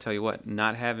 I tell you what,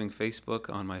 not having Facebook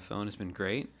on my phone has been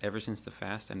great. Ever since the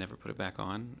fast, I never put it back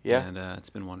on. Yeah. And it's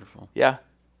been wonderful. Yeah.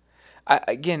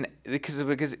 Again,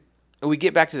 because we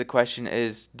get back to the question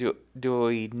is do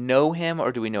we know him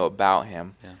or do we know about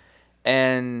him? Yeah.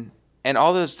 And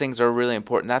all those things are really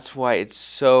important. That's why it's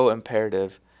so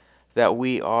imperative that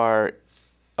we are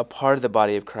a part of the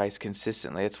body of Christ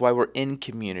consistently. That's why we're in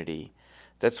community.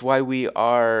 That's why we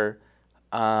are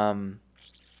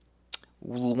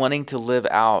wanting to live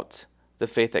out the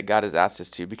faith that God has asked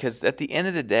us to. Because at the end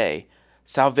of the day,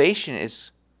 salvation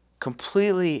is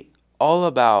completely all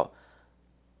about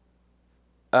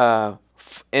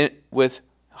with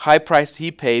high price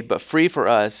he paid, but free for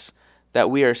us,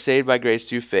 that we are saved by grace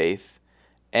through faith.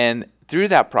 And through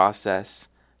that process,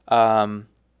 I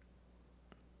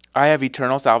have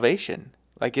eternal salvation.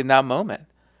 Like in that moment,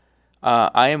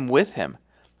 I am with him.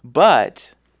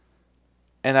 But,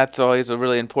 and that's always a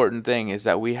really important thing, is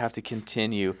that we have to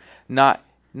continue, not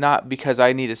because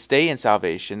I need to stay in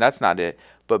salvation. That's not it.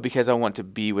 But because I want to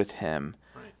be with him.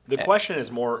 Right. The question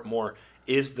is more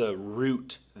is the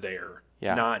root there,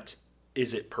 Yeah. not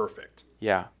is it perfect.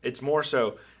 Yeah. It's more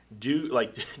so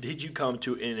did you come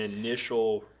to an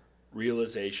initial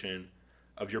realization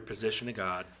of your position to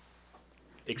God,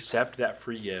 accept that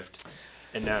free gift,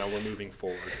 and now we're moving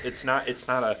forward. It's not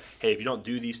a hey, if you don't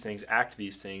do these things, act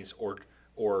these things,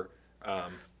 or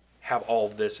have all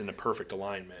of this in a perfect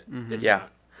alignment. It's Yeah.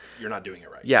 not. You're not doing it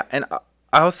right. Yeah, and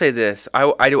I'll say this.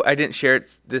 I didn't share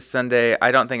it this Sunday.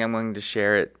 I don't think I'm going to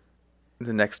share it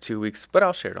the next 2 weeks, but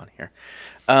I'll share it on here.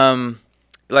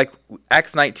 Like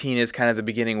Acts 19 is kind of the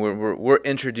beginning where we're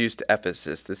introduced to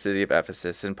Ephesus, the city of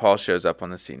Ephesus, and Paul shows up on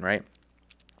the scene, right?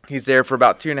 He's there for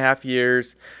about 2.5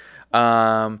 years.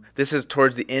 This is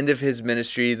towards the end of his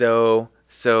ministry, though.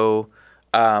 So,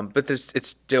 but it's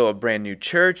still a brand new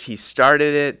church. He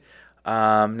started it.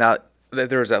 Now,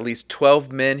 there was at least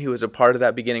 12 men who was a part of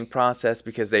that beginning process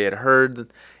because they had heard,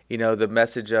 the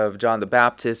message of John the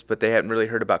Baptist, but they hadn't really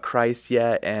heard about Christ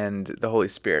yet and the Holy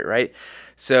Spirit, right?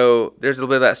 So there's a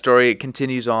little bit of that story. It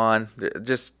continues on.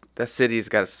 Just that city's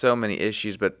got so many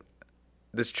issues, but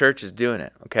this church is doing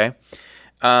it, okay?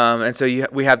 And so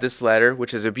we have this letter,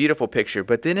 which is a beautiful picture.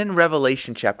 But then in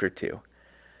Revelation chapter 2,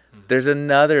 there's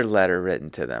another letter written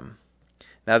to them.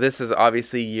 Now, this is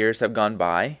obviously years have gone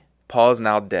by. Paul is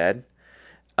now dead.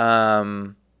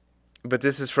 But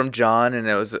this is from John, and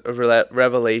it was a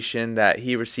revelation that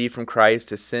he received from Christ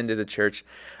to send to the church.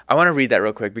 I want to read that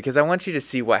real quick because I want you to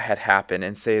see what had happened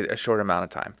in, say, a short amount of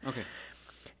time. Okay.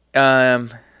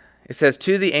 It says,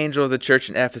 to the angel of the church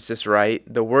in Ephesus write,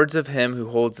 the words of him who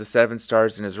holds the 7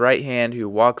 stars in his right hand, who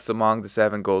walks among the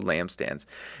 7 gold lampstands.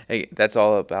 Hey, that's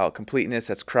all about completeness.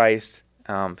 That's Christ,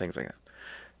 things like that.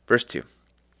 Verse 2.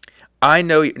 I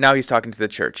know, now he's talking to the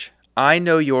church. I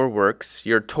know your works,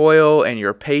 your toil, and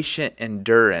your patient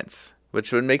endurance,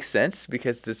 which would make sense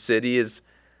because the city is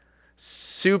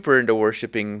super into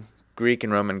worshiping Greek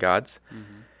and Roman gods,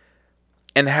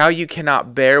 and how you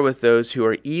cannot bear with those who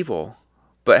are evil,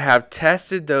 but have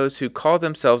tested those who call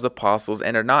themselves apostles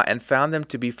and are not, and found them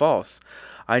to be false.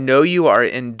 I know you are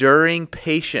enduring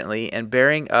patiently and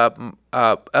bearing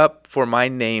up for my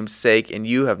name's sake, and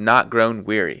you have not grown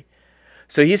weary.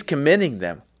 So he's commending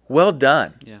them. Well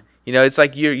done. Yeah. You know, it's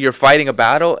like you're fighting a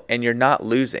battle and you're not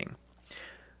losing.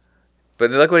 But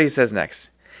look what he says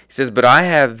next. He says, but I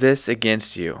have this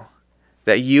against you,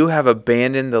 that you have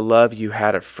abandoned the love you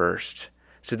had at first.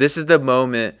 So this is the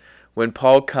moment when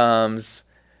Paul comes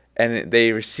and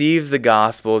they receive the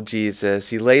gospel of Jesus.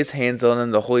 He lays hands on them.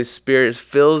 The Holy Spirit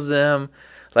fills them.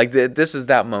 Like this is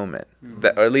that moment,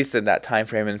 that, or at least in that time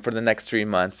frame. And for the next 3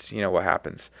 months, you know what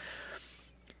happens.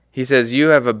 He says, you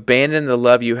have abandoned the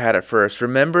love you had at first.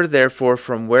 Remember, therefore,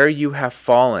 from where you have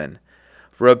fallen.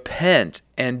 Repent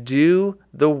and do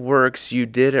the works you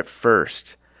did at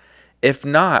first. If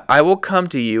not, I will come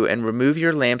to you and remove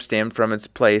your lampstand from its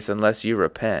place unless you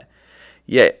repent.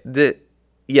 Yet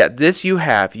this you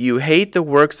have. You hate the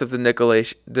works of the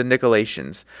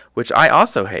Nicolaitans, which I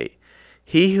also hate.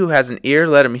 He who has an ear,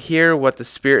 let him hear what the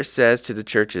Spirit says to the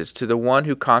churches. To the one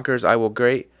who conquers, I will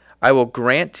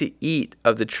grant to eat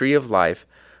of the tree of life,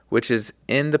 which is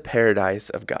in the paradise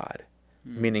of God,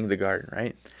 meaning the garden,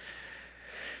 right?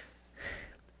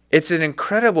 It's an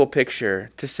incredible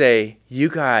picture to say, you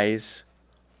guys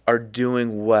are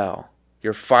doing well.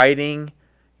 You're fighting.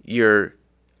 You're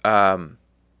standing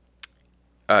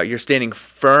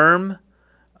firm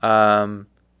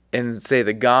in, say,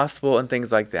 the gospel and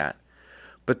things like that.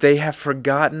 But they have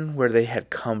forgotten where they had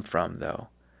come from, though.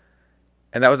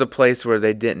 And that was a place where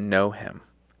they didn't know him.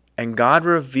 And God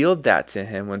revealed that to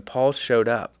him when Paul showed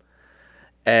up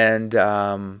and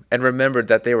remembered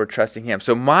that they were trusting him.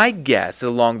 So my guess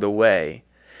along the way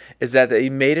is that they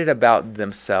made it about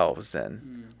themselves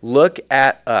then. Look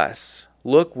at us.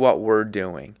 Look what we're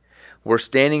doing. We're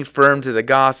standing firm to the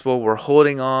gospel. We're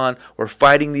holding on. We're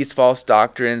fighting these false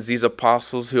doctrines. These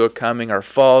apostles who are coming are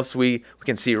false. We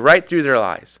can see right through their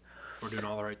lies. We're doing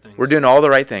all the right things. We're doing all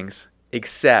the right things,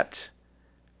 except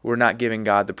we're not giving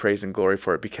God the praise and glory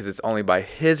for it, because it's only by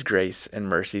his grace and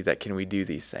mercy that can we do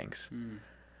these things.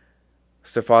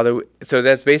 So Father, so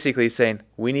that's basically saying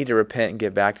we need to repent and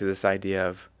get back to this idea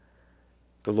of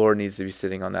the Lord needs to be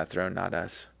sitting on that throne, not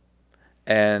us.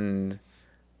 And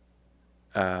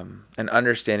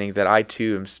understanding that I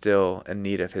too am still in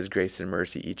need of his grace and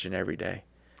mercy each and every day.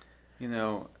 You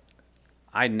know,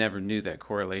 I never knew that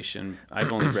correlation.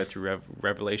 I've only read through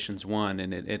Revelations 1,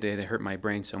 and it hurt my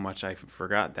brain so much I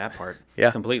forgot that part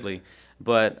completely.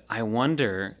 But I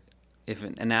wonder if,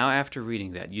 and now after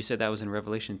reading that, you said that was in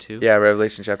Revelation 2? Yeah,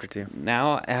 Revelation chapter 2.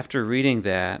 Now after reading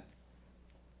that,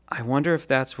 I wonder if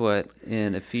that's what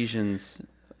in Ephesians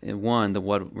 1,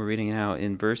 what we're reading now,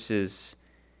 in verses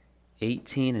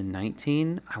 18 and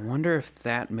 19, I wonder if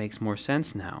that makes more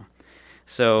sense now.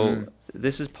 So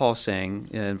this is Paul saying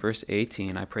in verse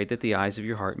 18, I pray that the eyes of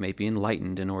your heart may be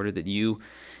enlightened in order that you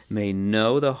may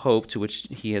know the hope to which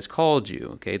he has called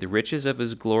you, okay, the riches of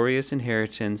his glorious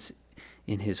inheritance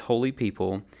in his holy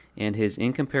people and his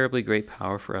incomparably great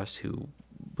power for us who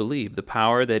believe, the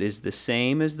power that is the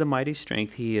same as the mighty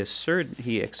strength he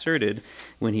exerted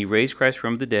when he raised Christ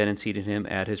from the dead and seated him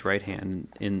at his right hand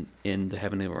in the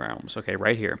heavenly realms. Okay,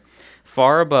 right here.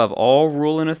 Far above all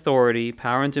rule and authority,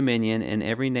 power and dominion, and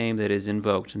every name that is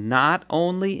invoked, not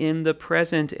only in the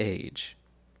present age,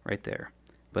 right there,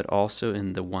 but also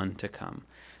in the one to come.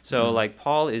 So like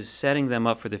Paul is setting them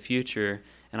up for the future,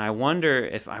 and I wonder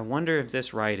if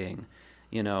this writing,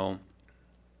 you know,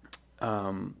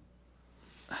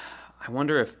 I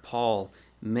wonder if Paul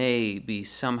may be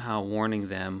somehow warning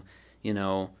them, you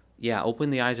know, open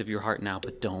the eyes of your heart now,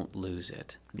 but don't lose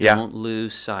it. Yeah. Don't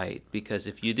lose sight, because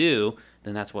if you do,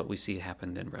 then that's what we see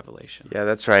happened in Revelation. Yeah,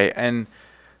 that's right. And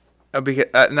I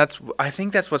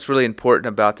think that's what's really important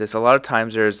about this. A lot of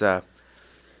times there's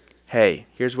hey,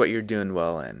 here's what you're doing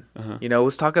well in. You know,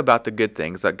 let's talk about the good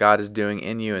things that God is doing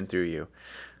in you and through you.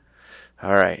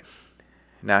 All right.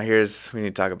 now we need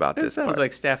to talk about This this sounds part.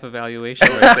 like staff evaluation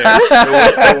right there.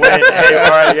 The win. Hey, all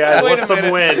right, guys. Wait What's a some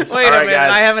minute. wins? Wait All a right, minute.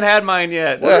 guys. I haven't had mine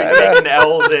yet. What are we taking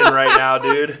L's in right now,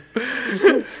 dude?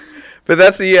 But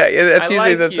that's that's I usually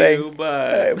like the you, thing.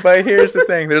 but But here's the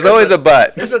thing. There's always a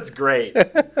but. Here's what's great,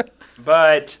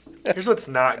 but here's what's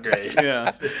not great.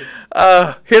 yeah,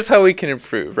 Here's how we can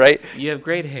improve, right? you have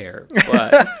great hair,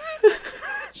 but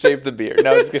Shave the beard.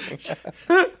 No, just kidding.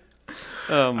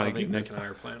 oh I my don't think Nick goodness. and I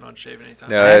are planning on shaving anytime.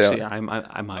 No, I Actually, don't.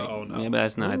 I might. Oh, no. Yeah, but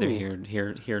that's neither Ooh.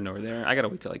 here nor there. I gotta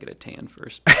wait till I get a tan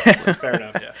first. Fair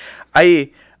enough. Yeah.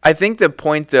 I think the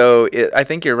point though, I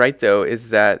think you're right though,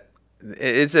 is that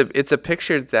it's a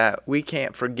picture that we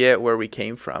can't forget where we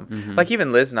came from. Mhm. Like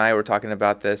even Liz and I were talking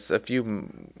about this a few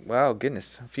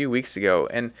weeks ago,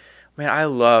 and man, I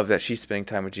love that she's spending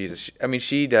time with Jesus.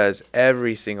 She does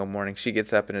every single morning. She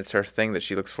gets up and it's her thing that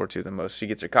she looks forward to the most. She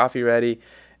gets her coffee ready,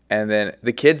 and then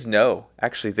the kids know.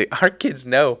 Actually, our kids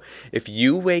know if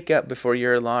you wake up before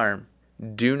your alarm,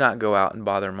 do not go out and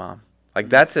bother mom. Like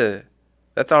that's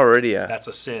already a That's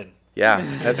a sin. yeah,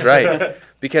 that's right.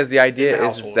 Because the idea In the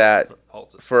is household. that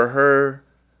Holds it. for her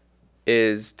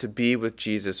is to be with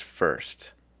Jesus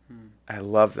first. I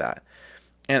love that.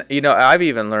 And I've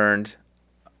even learned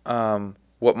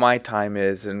what my time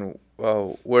is and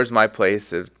where's my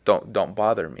place of don't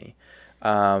bother me.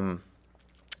 And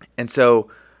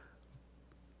so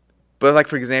but like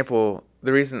for example,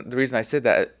 the reason I said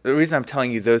that, the reason I'm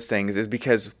telling you those things is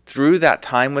because through that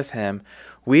time with him,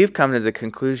 we've come to the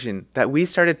conclusion that we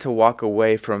started to walk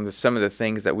away from some of the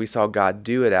things that we saw God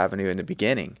do at Avenue in the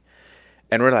beginning.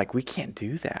 And we're like, we can't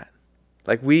do that.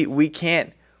 Like we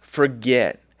can't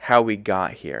forget how we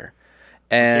got here.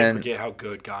 And Can't forget how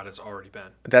good God has already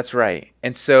been. that's right.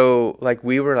 And so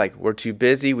we're too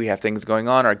busy. We have things going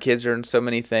on. Our kids are in so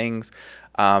many things.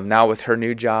 Now with her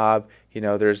new job,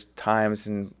 there's times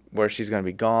where she's going to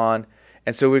be gone.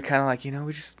 And so we're kind of like,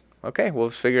 we'll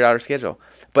figure out our schedule.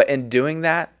 But in doing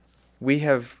that, we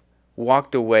have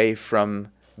walked away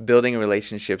from building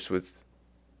relationships with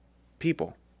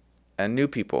people and new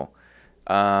people.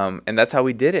 And that's how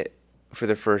we did it for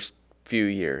the first few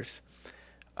years.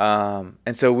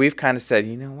 And so we've kind of said,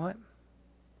 you know what?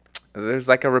 There's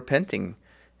like a repenting.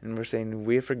 And we're saying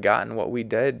we have forgotten what we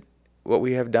did, what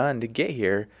we have done to get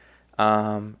here.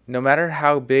 No matter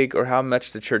how big or how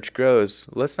much the church grows,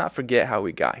 let's not forget how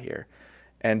we got here.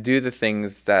 And do the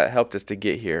things that helped us to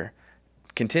get here.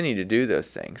 Continue to do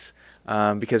those things.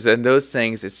 Because in those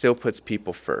things, it still puts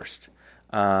people first.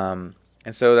 And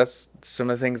so that's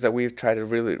some of the things that we've tried to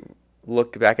really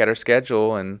look back at our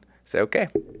schedule and say, okay,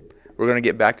 we're going to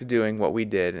get back to doing what we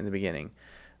did in the beginning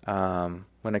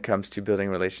when it comes to building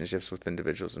relationships with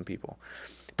individuals and people.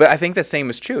 But I think the same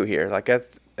is true here. Like I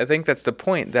think that's the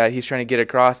point that he's trying to get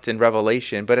across in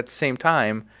Revelation. But at the same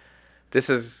time, this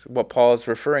is what Paul is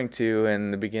referring to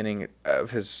in the beginning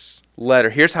of his letter.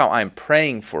 Here's how I'm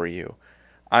praying for you.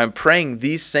 I'm praying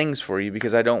these things for you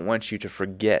because I don't want you to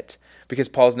forget. Because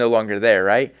Paul's no longer there,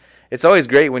 right? It's always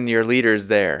great when your leader's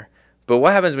there. But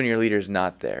what happens when your leader's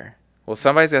not there? Well,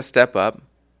 somebody's got to step up.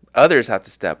 Others have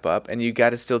to step up. And you got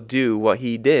to still do what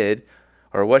he did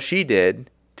or what she did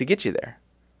to get you there.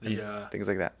 Things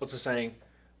like that. What's the saying?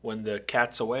 When the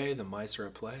cat's away, the mice are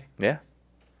at play. Yeah.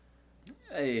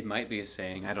 It might be a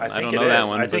saying. I I don't think know it that is.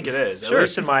 one. I but think it is. Sure. At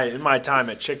least in my time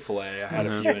at Chick-fil-A, I had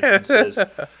a few instances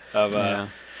of. Yeah.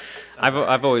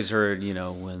 I've always heard,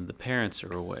 when the parents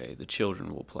are away, the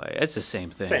children will play. It's the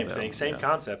same thing. Same though, thing, same yeah.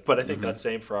 concept. But I think that's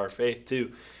same for our faith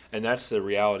too, and that's the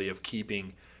reality of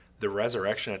keeping the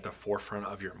resurrection at the forefront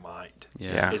of your mind.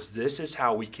 Yeah. This is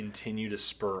how we continue to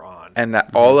spur on. And that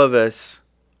all of us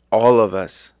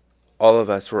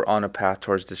were on a path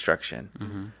towards destruction.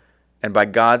 Mm-hmm. And by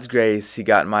God's grace, he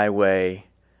got my way.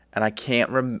 And I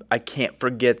can't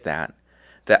forget that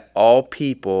all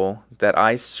people that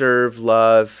I serve,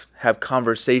 love, have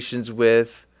conversations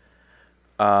with,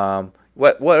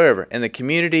 whatever, in the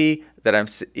community that I'm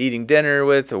eating dinner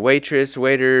with, a waitress,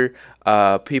 waiter,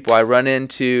 people I run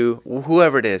into,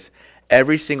 whoever it is,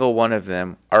 every single one of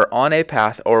them are on a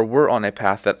path or were on a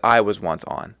path that I was once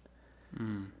on.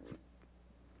 Mm.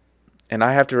 And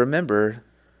I have to remember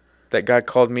that God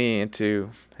called me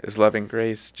into his loving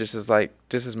grace just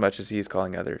as much as he's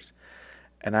calling others.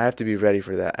 And I have to be ready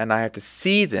for that. And I have to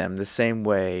see them the same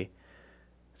way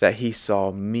that he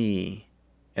saw me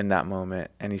in that moment.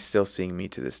 And he's still seeing me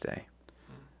to this day.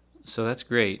 So that's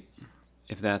great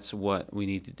if that's what we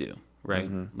need to do, right?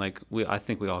 Mm-hmm. Like I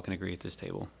think we all can agree at this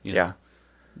table. Yeah.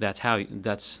 That's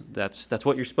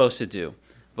what you're supposed to do.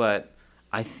 But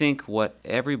I think what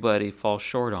everybody falls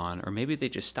short on, or maybe they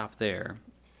just stop there,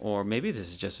 or maybe this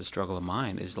is just a struggle of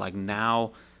mine, is like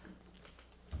now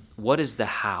what is the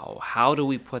how? How do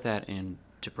we put that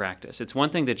into practice? It's one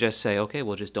thing to just say, okay,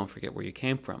 well, just don't forget where you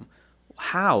came from.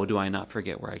 How do I not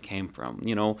forget where I came from?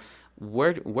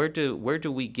 Where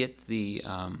do we get the,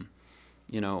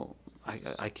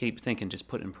 I keep thinking just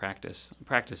put in practice.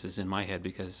 Practice is in my head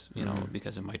because,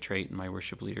 because of my trait and my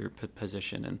worship leader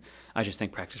position. And I just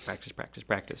think practice,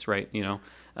 right?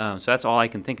 So that's all I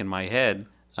can think in my head.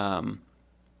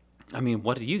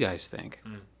 What do you guys think?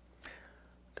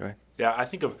 Go ahead. Yeah, I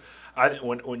think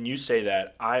when you say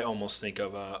that, I almost think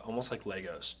of almost like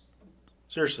Legos.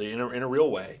 Seriously, in a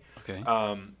real way. Okay.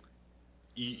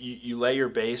 You lay your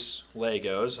base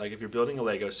Legos. Like if you're building a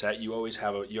Lego set, you always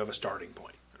have a starting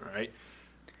point, right?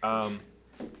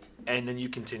 And then you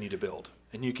continue to build,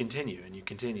 and you continue, and you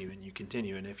continue, and you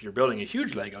continue. And if you're building a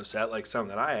huge Lego set like some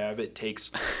that I have, it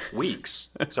takes weeks.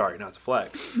 Sorry, not to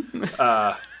flex.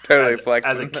 Totally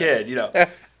flexing. As a kid,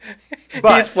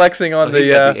 But he's flexing on he's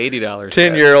got the $80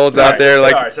 10-year-olds out there.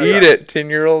 Like, sorry. eat it,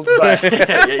 10-year-olds. But,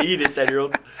 yeah, eat it,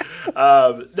 10-year-olds.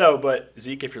 No, but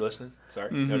Zeke, if you're listening,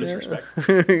 sorry, no disrespect.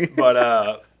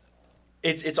 But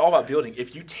it's all about building.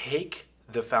 If you take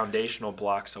the foundational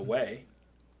blocks away,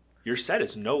 your set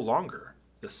is no longer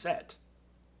the set.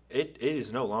 It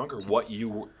is no longer what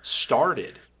you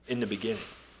started in the beginning.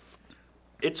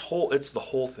 It's the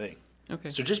whole thing.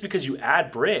 Okay. So just because you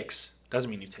add bricks doesn't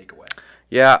mean you take away.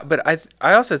 Yeah, but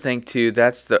I also think too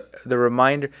that's the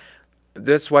reminder.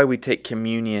 That's why we take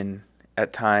communion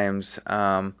at times.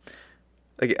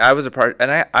 Like I was a part, and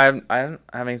I don't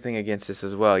have anything against this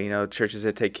as well. Churches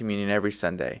that take communion every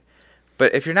Sunday,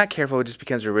 but if you're not careful, it just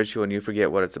becomes a ritual and you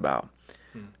forget what it's about.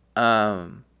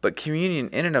 But communion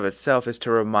in and of itself is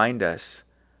to remind us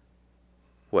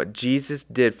what Jesus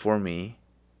did for me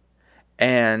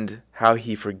and how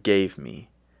he forgave me.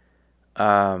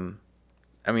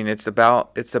 It's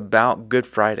about Good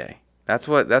Friday. That's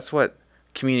what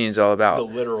communion is all about.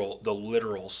 The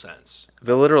literal sense.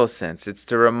 The literal sense. It's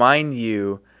to remind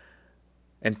you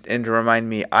and to remind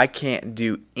me I can't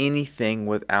do anything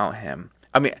without him.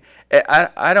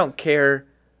 I don't care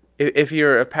if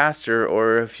you're a pastor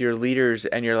or if you're leaders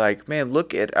and you're like, man,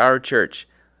 look at our church.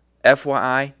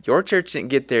 FYI, your church didn't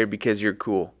get there because you're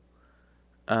cool.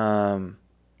 It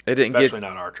didn't Especially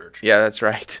not our church. Yeah, that's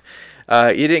right.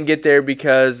 You didn't get there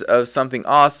because of something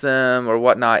awesome or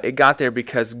whatnot. It got there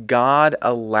because God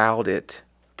allowed it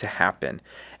to happen.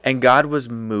 And God was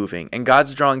moving. And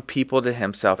God's drawing people to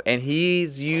himself. And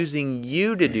he's using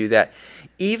you to do that,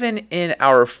 even in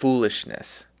our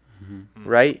foolishness. Mm-hmm.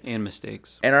 Right? And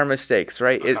mistakes. And our mistakes,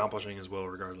 right? Accomplishing his will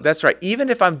regardless. That's right. Even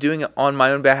if I'm doing it on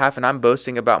my own behalf and I'm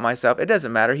boasting about myself, it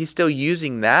doesn't matter. He's still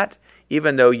using that,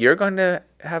 even though you're going to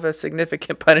have a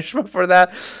significant punishment for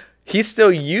that. He's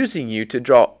still using you to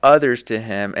draw others to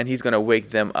him, and he's going to wake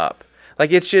them up.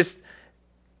 Like, it's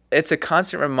a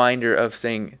constant reminder of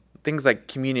saying things like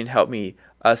communion help me,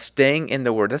 staying in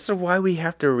the Word. That's why we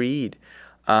have to read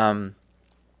all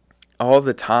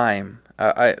the time.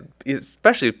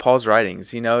 Especially Paul's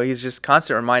writings, he's just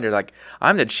constant reminder, like,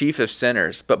 I'm the chief of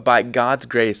sinners, but by God's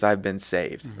grace I've been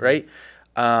saved, right?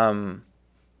 Him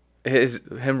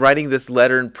writing this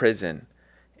letter in prison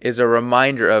is a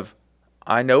reminder of,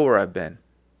 I know where I've been.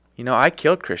 I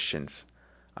killed Christians.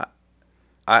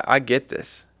 I get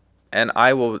this, and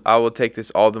I will take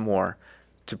this all the more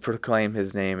to proclaim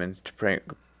his name and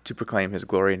to proclaim his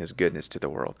glory and his goodness to the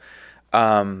world.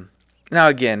 Now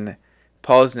again,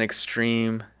 Paul's an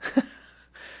extreme.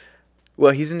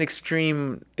 Well, he's an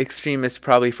extremist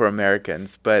probably for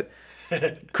Americans, but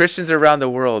Christians around the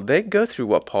world, they go through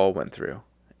what Paul went through,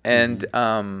 and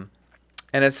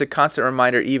it's a constant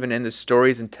reminder even in the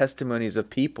stories and testimonies of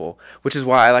people, which is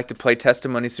why I like to play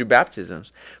testimonies through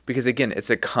baptisms, because again,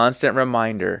 it's a constant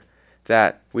reminder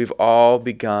that we've all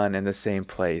begun in the same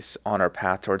place on our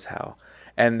path towards hell.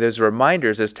 And those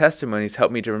reminders, those testimonies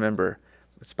help me to remember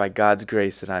it's by God's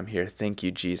grace that I'm here. Thank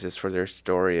you, Jesus, for their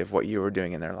story of what you were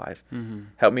doing in their life. Mm-hmm.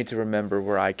 Help me to remember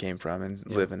where I came from and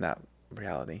live in that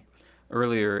reality.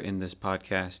 Earlier in this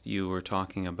podcast, you were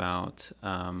talking about,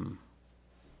 I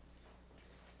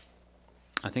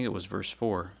think it was verse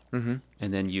 4, mm-hmm.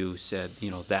 and then you said,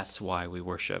 that's why we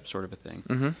worship, sort of a thing.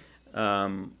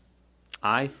 Mm-hmm.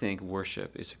 I think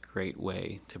worship is a great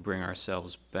way to bring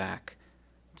ourselves back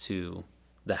to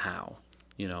the how,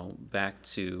 back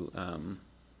to,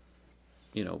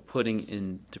 putting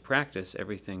into practice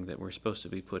everything that we're supposed to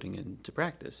be putting into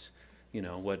practice.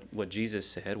 What Jesus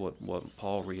said, what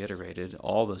Paul reiterated,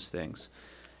 all those things.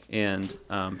 And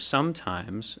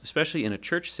sometimes, especially in a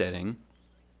church setting,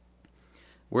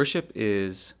 worship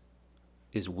is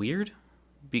weird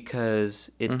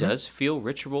because it does feel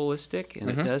ritualistic, and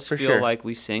it does for feel sure. like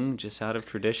we sing just out of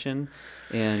tradition,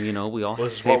 and we all Well, have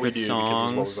this is what we favorite do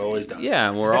songs. because this is what we've always done. Yeah,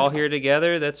 and we're all here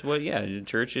together. That's what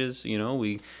church is.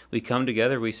 We come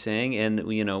together, we sing, and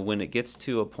when it gets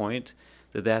to a point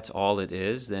that that's all it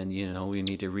is, then we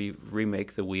need to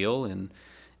remake the wheel and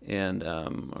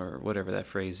or whatever that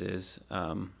phrase is.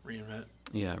 Reinvent.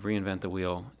 Yeah, reinvent the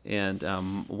wheel. And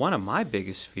one of my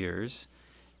biggest fears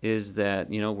is that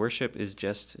worship is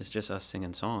just us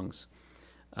singing songs.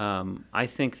 I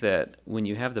think that when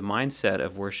you have the mindset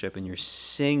of worship and you're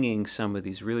singing some of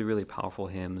these really, really powerful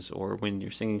hymns, or when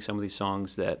you're singing some of these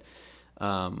songs that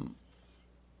some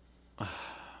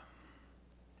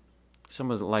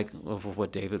of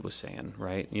what David was saying,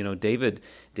 right? David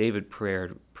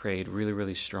prayed really,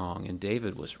 really strong, and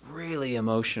David was really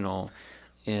emotional.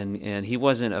 And he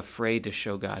wasn't afraid to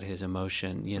show God his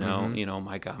emotion,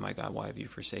 my God, why have you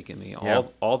forsaken me?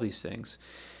 All these things.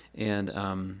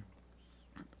 And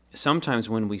sometimes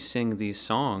when we sing these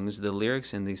songs, the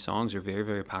lyrics in these songs are very,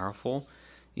 very powerful.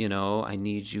 I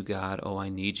need you, God. Oh, I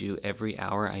need you. Every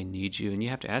hour I need you. And you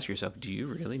have to ask yourself, do you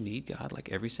really need God like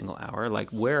every single hour? Like,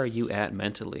 where are you at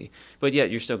mentally? But yet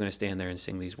you're still going to stand there and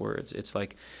sing these words. It's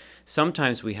like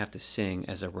sometimes we have to sing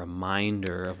as a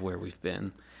reminder of where we've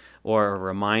been, or a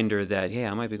reminder that,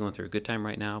 I might be going through a good time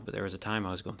right now, but there was a time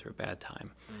I was going through a bad time.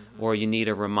 Mm-hmm. Or you need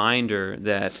a reminder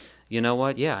that, you know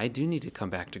what, I do need to come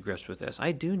back to grips with this.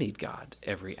 I do need God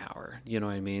every hour. You know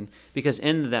what I mean? Because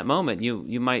in that moment,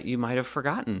 you might have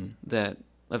forgotten that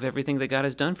of everything that God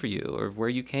has done for you, or where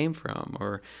you came from,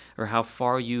 or how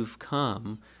far you've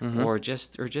come, or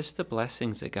just the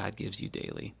blessings that God gives you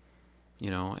daily.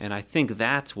 And I think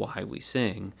that's why we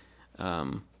sing.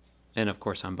 And of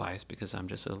course, I'm biased because I'm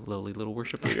just a lowly little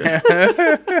worship leader.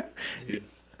 Dude,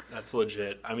 that's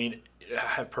legit. I mean, I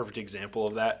have a perfect example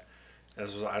of that.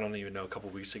 I don't even know, a couple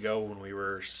weeks ago when we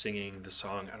were singing the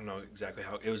song. I don't know exactly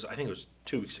how it was. I think it was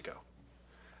 2 weeks ago.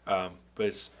 But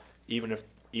it's even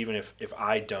if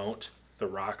I don't, the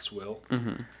rocks will.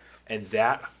 Mm-hmm. And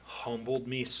that humbled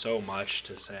me so much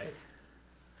to say,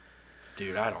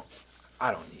 dude, I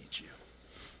don't need you.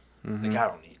 Mm-hmm. Like, I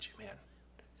don't need you, man.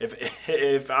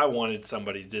 If I wanted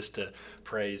somebody just to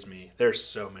praise me, there's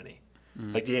so many.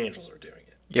 Mm-hmm. Like the angels are doing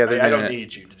it. Yeah, I don't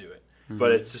need you to do it. Mm-hmm.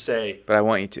 But it's to say, but I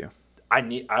want you to.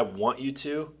 I want you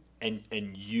to, and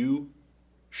you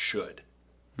should.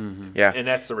 Mm-hmm. Yeah, and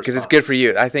that's the response. Because it's good for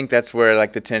you. I think that's where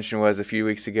like the tension was a few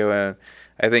weeks ago, and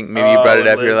I think maybe you brought it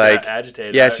up. Liz You're like,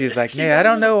 agitated. Yeah, she's like, hey, I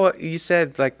don't know what you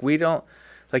said. Like we don't,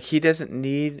 like he doesn't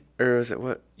need, or was it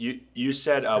what? You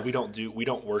said we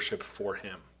don't worship for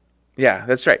him. Yeah,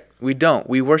 that's right. We don't.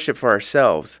 We worship for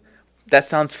ourselves. That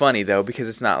sounds funny though, because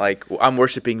it's not like I'm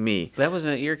worshiping me. That was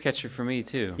an ear catcher for me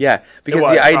too. Yeah, because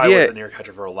the idea was an ear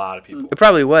catcher for a lot of people. It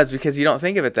probably was, because you don't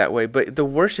think of it that way. But the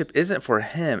worship isn't for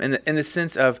him in the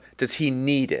sense of, does he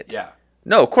need it? Yeah.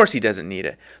 No, of course he doesn't need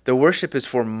it. The worship is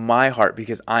for my heart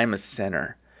because I'm a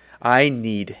sinner. I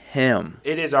need him.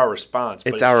 It is our response.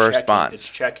 It's our response. It's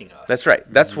checking us. That's right.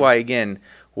 That's why again,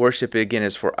 worship again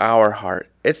is for our heart.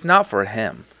 It's not for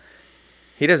him.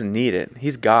 He doesn't need it.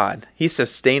 He's God. He's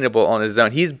sustainable on his own.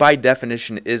 He's by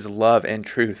definition is love and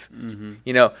truth.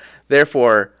 Mm-hmm.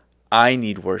 Therefore, I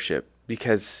need worship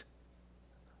because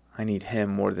I need him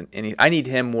more than I need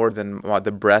him more than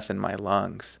the breath in my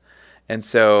lungs. And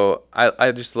so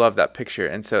I just love that picture.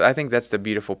 And so I think that's the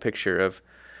beautiful picture of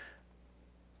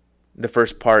the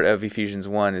first part of Ephesians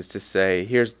 1 is to say,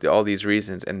 here's all these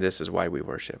reasons, and this is why we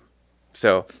worship.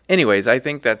 So anyways, I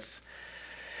think that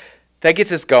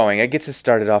gets us going. It gets us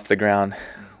started off the ground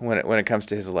when it comes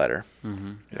to his letter.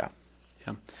 Mm-hmm. Yeah.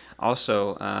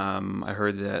 Also, I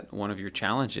heard that one of your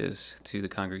challenges to the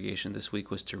congregation this week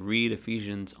was to read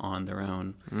Ephesians on their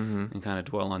own and kind of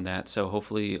dwell on that. So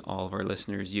hopefully all of our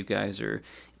listeners, you guys are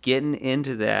getting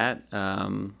into that.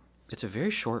 It's a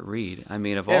very short read. I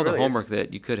mean, of all the homework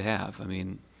that you could have, I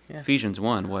mean, Ephesians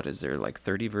 1, what is there, like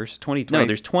 30 verses? 20? No,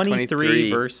 there's 23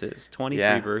 verses.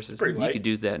 23 verses. Pretty light. You could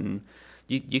do that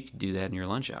you could do that in your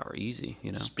lunch hour, easy,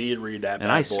 Speed read that. And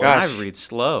I read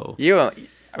slow.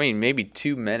 Maybe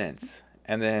 2 minutes,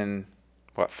 and then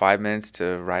 5 minutes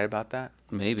to write about that.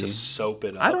 Maybe to soap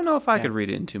it up. I don't know if I could read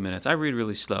it in 2 minutes. I read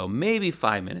really slow. Maybe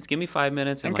 5 minutes. Give me 5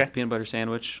 minutes and like a peanut butter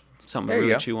sandwich, something to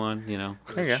really chew on. There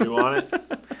you go. Chew on it.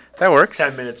 That works.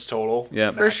 10 minutes total.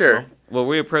 Yeah, for sure. Well,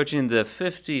 we're approaching the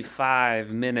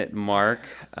 55-minute mark.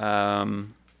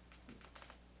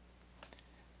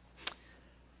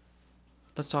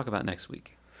 Let's talk about next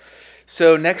week.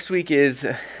 So next week is,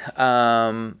 it's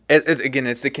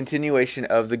the continuation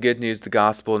of the good news, the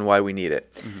gospel, and why we need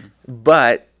it. Mm-hmm.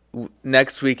 But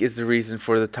next week is the reason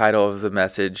for the title of the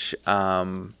message,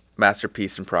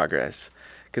 Masterpiece in Progress,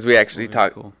 because we actually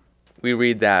Cool. we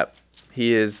read that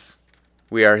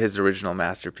we are his original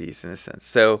masterpiece in a sense.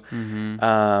 So,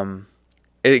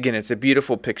 again, it's a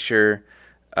beautiful picture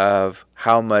of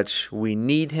how much we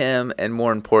need him, and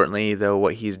more importantly, though,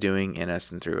 what he's doing in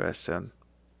us and through us. So,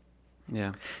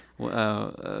 Yeah.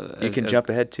 Well, you can jump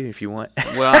ahead too if you want.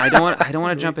 Well, I don't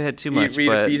want to jump ahead too much, read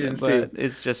but Ephesians 2.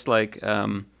 it's just like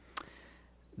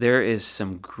there is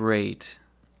some great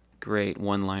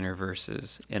one-liner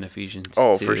verses in Ephesians 2.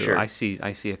 Oh, for sure. I see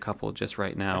a couple just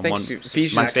right now. I think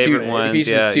Ephesians my favorite 2, ones.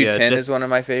 Ephesians 2:10 just, is one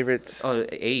of my favorites.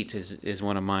 8 is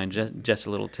one of mine. Just a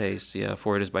little taste. Yeah,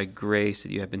 for it is by grace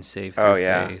that you have been saved through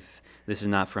faith. This is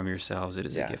not from yourselves; it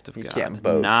is a gift of God, can't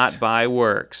boast. not by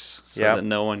works, so that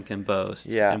no one can boast.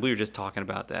 Yeah. And we were just talking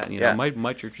about that. You know,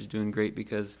 my church is doing great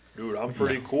because. Dude, I'm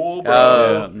pretty cool,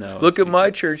 bro. No, Look at my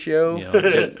church, yo. You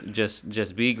know,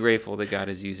 just be grateful that God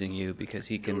is using you, because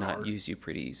He cannot use you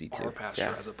pretty easy too. Our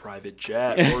pastor has a private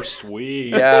jet. We're sweet.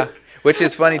 Yeah, which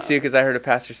is funny too, because I heard a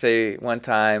pastor say one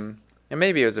time, and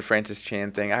maybe it was a Francis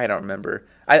Chan thing. I don't remember.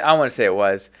 I want to say it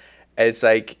was. It's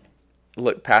like,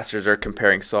 look, pastors are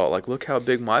comparing salt. Like, look how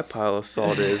big my pile of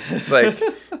salt is. It's like,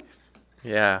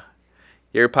 yeah.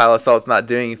 Your pile of salt's not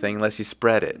doing anything unless you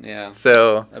spread it. Yeah.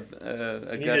 So,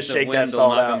 a need to gust shake of that wind will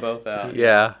salt knock them out. both out.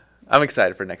 yeah. I'm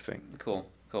excited for next week. Cool.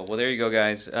 Well, there you go,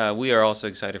 guys. We are also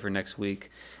excited for next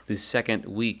week, the second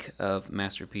week of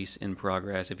Masterpiece in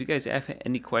Progress. If you guys have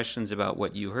any questions about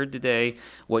what you heard today,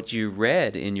 what you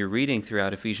read in your reading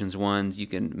throughout Ephesians 1, you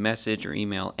can message or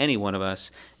email any one of us,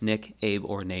 Nick, Abe,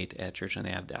 or Nate at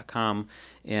churchontheave.com.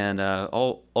 And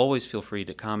always feel free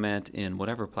to comment in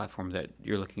whatever platform that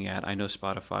you're looking at. I know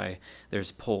Spotify,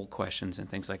 there's poll questions and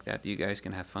things like that you guys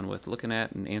can have fun with looking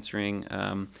at and answering.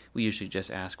 We usually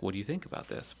just ask, what do you think about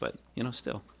this? But,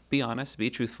 still, be honest, be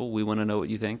truthful. We want to know what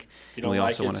you think. If you don't and we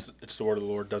like also it, it's the word of the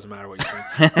Lord. Doesn't matter what you think.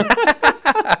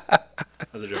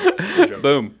 That's a joke.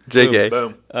 Boom. JK.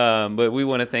 Boom. But we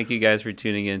want to thank you guys for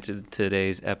tuning in to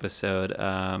today's episode.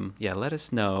 Let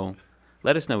us know.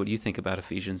 Let us know what you think about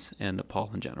Ephesians and Paul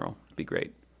in general. It'd be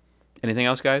great. Anything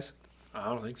else, guys? I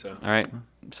don't think so. All right.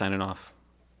 Signing off.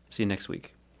 See you next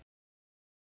week.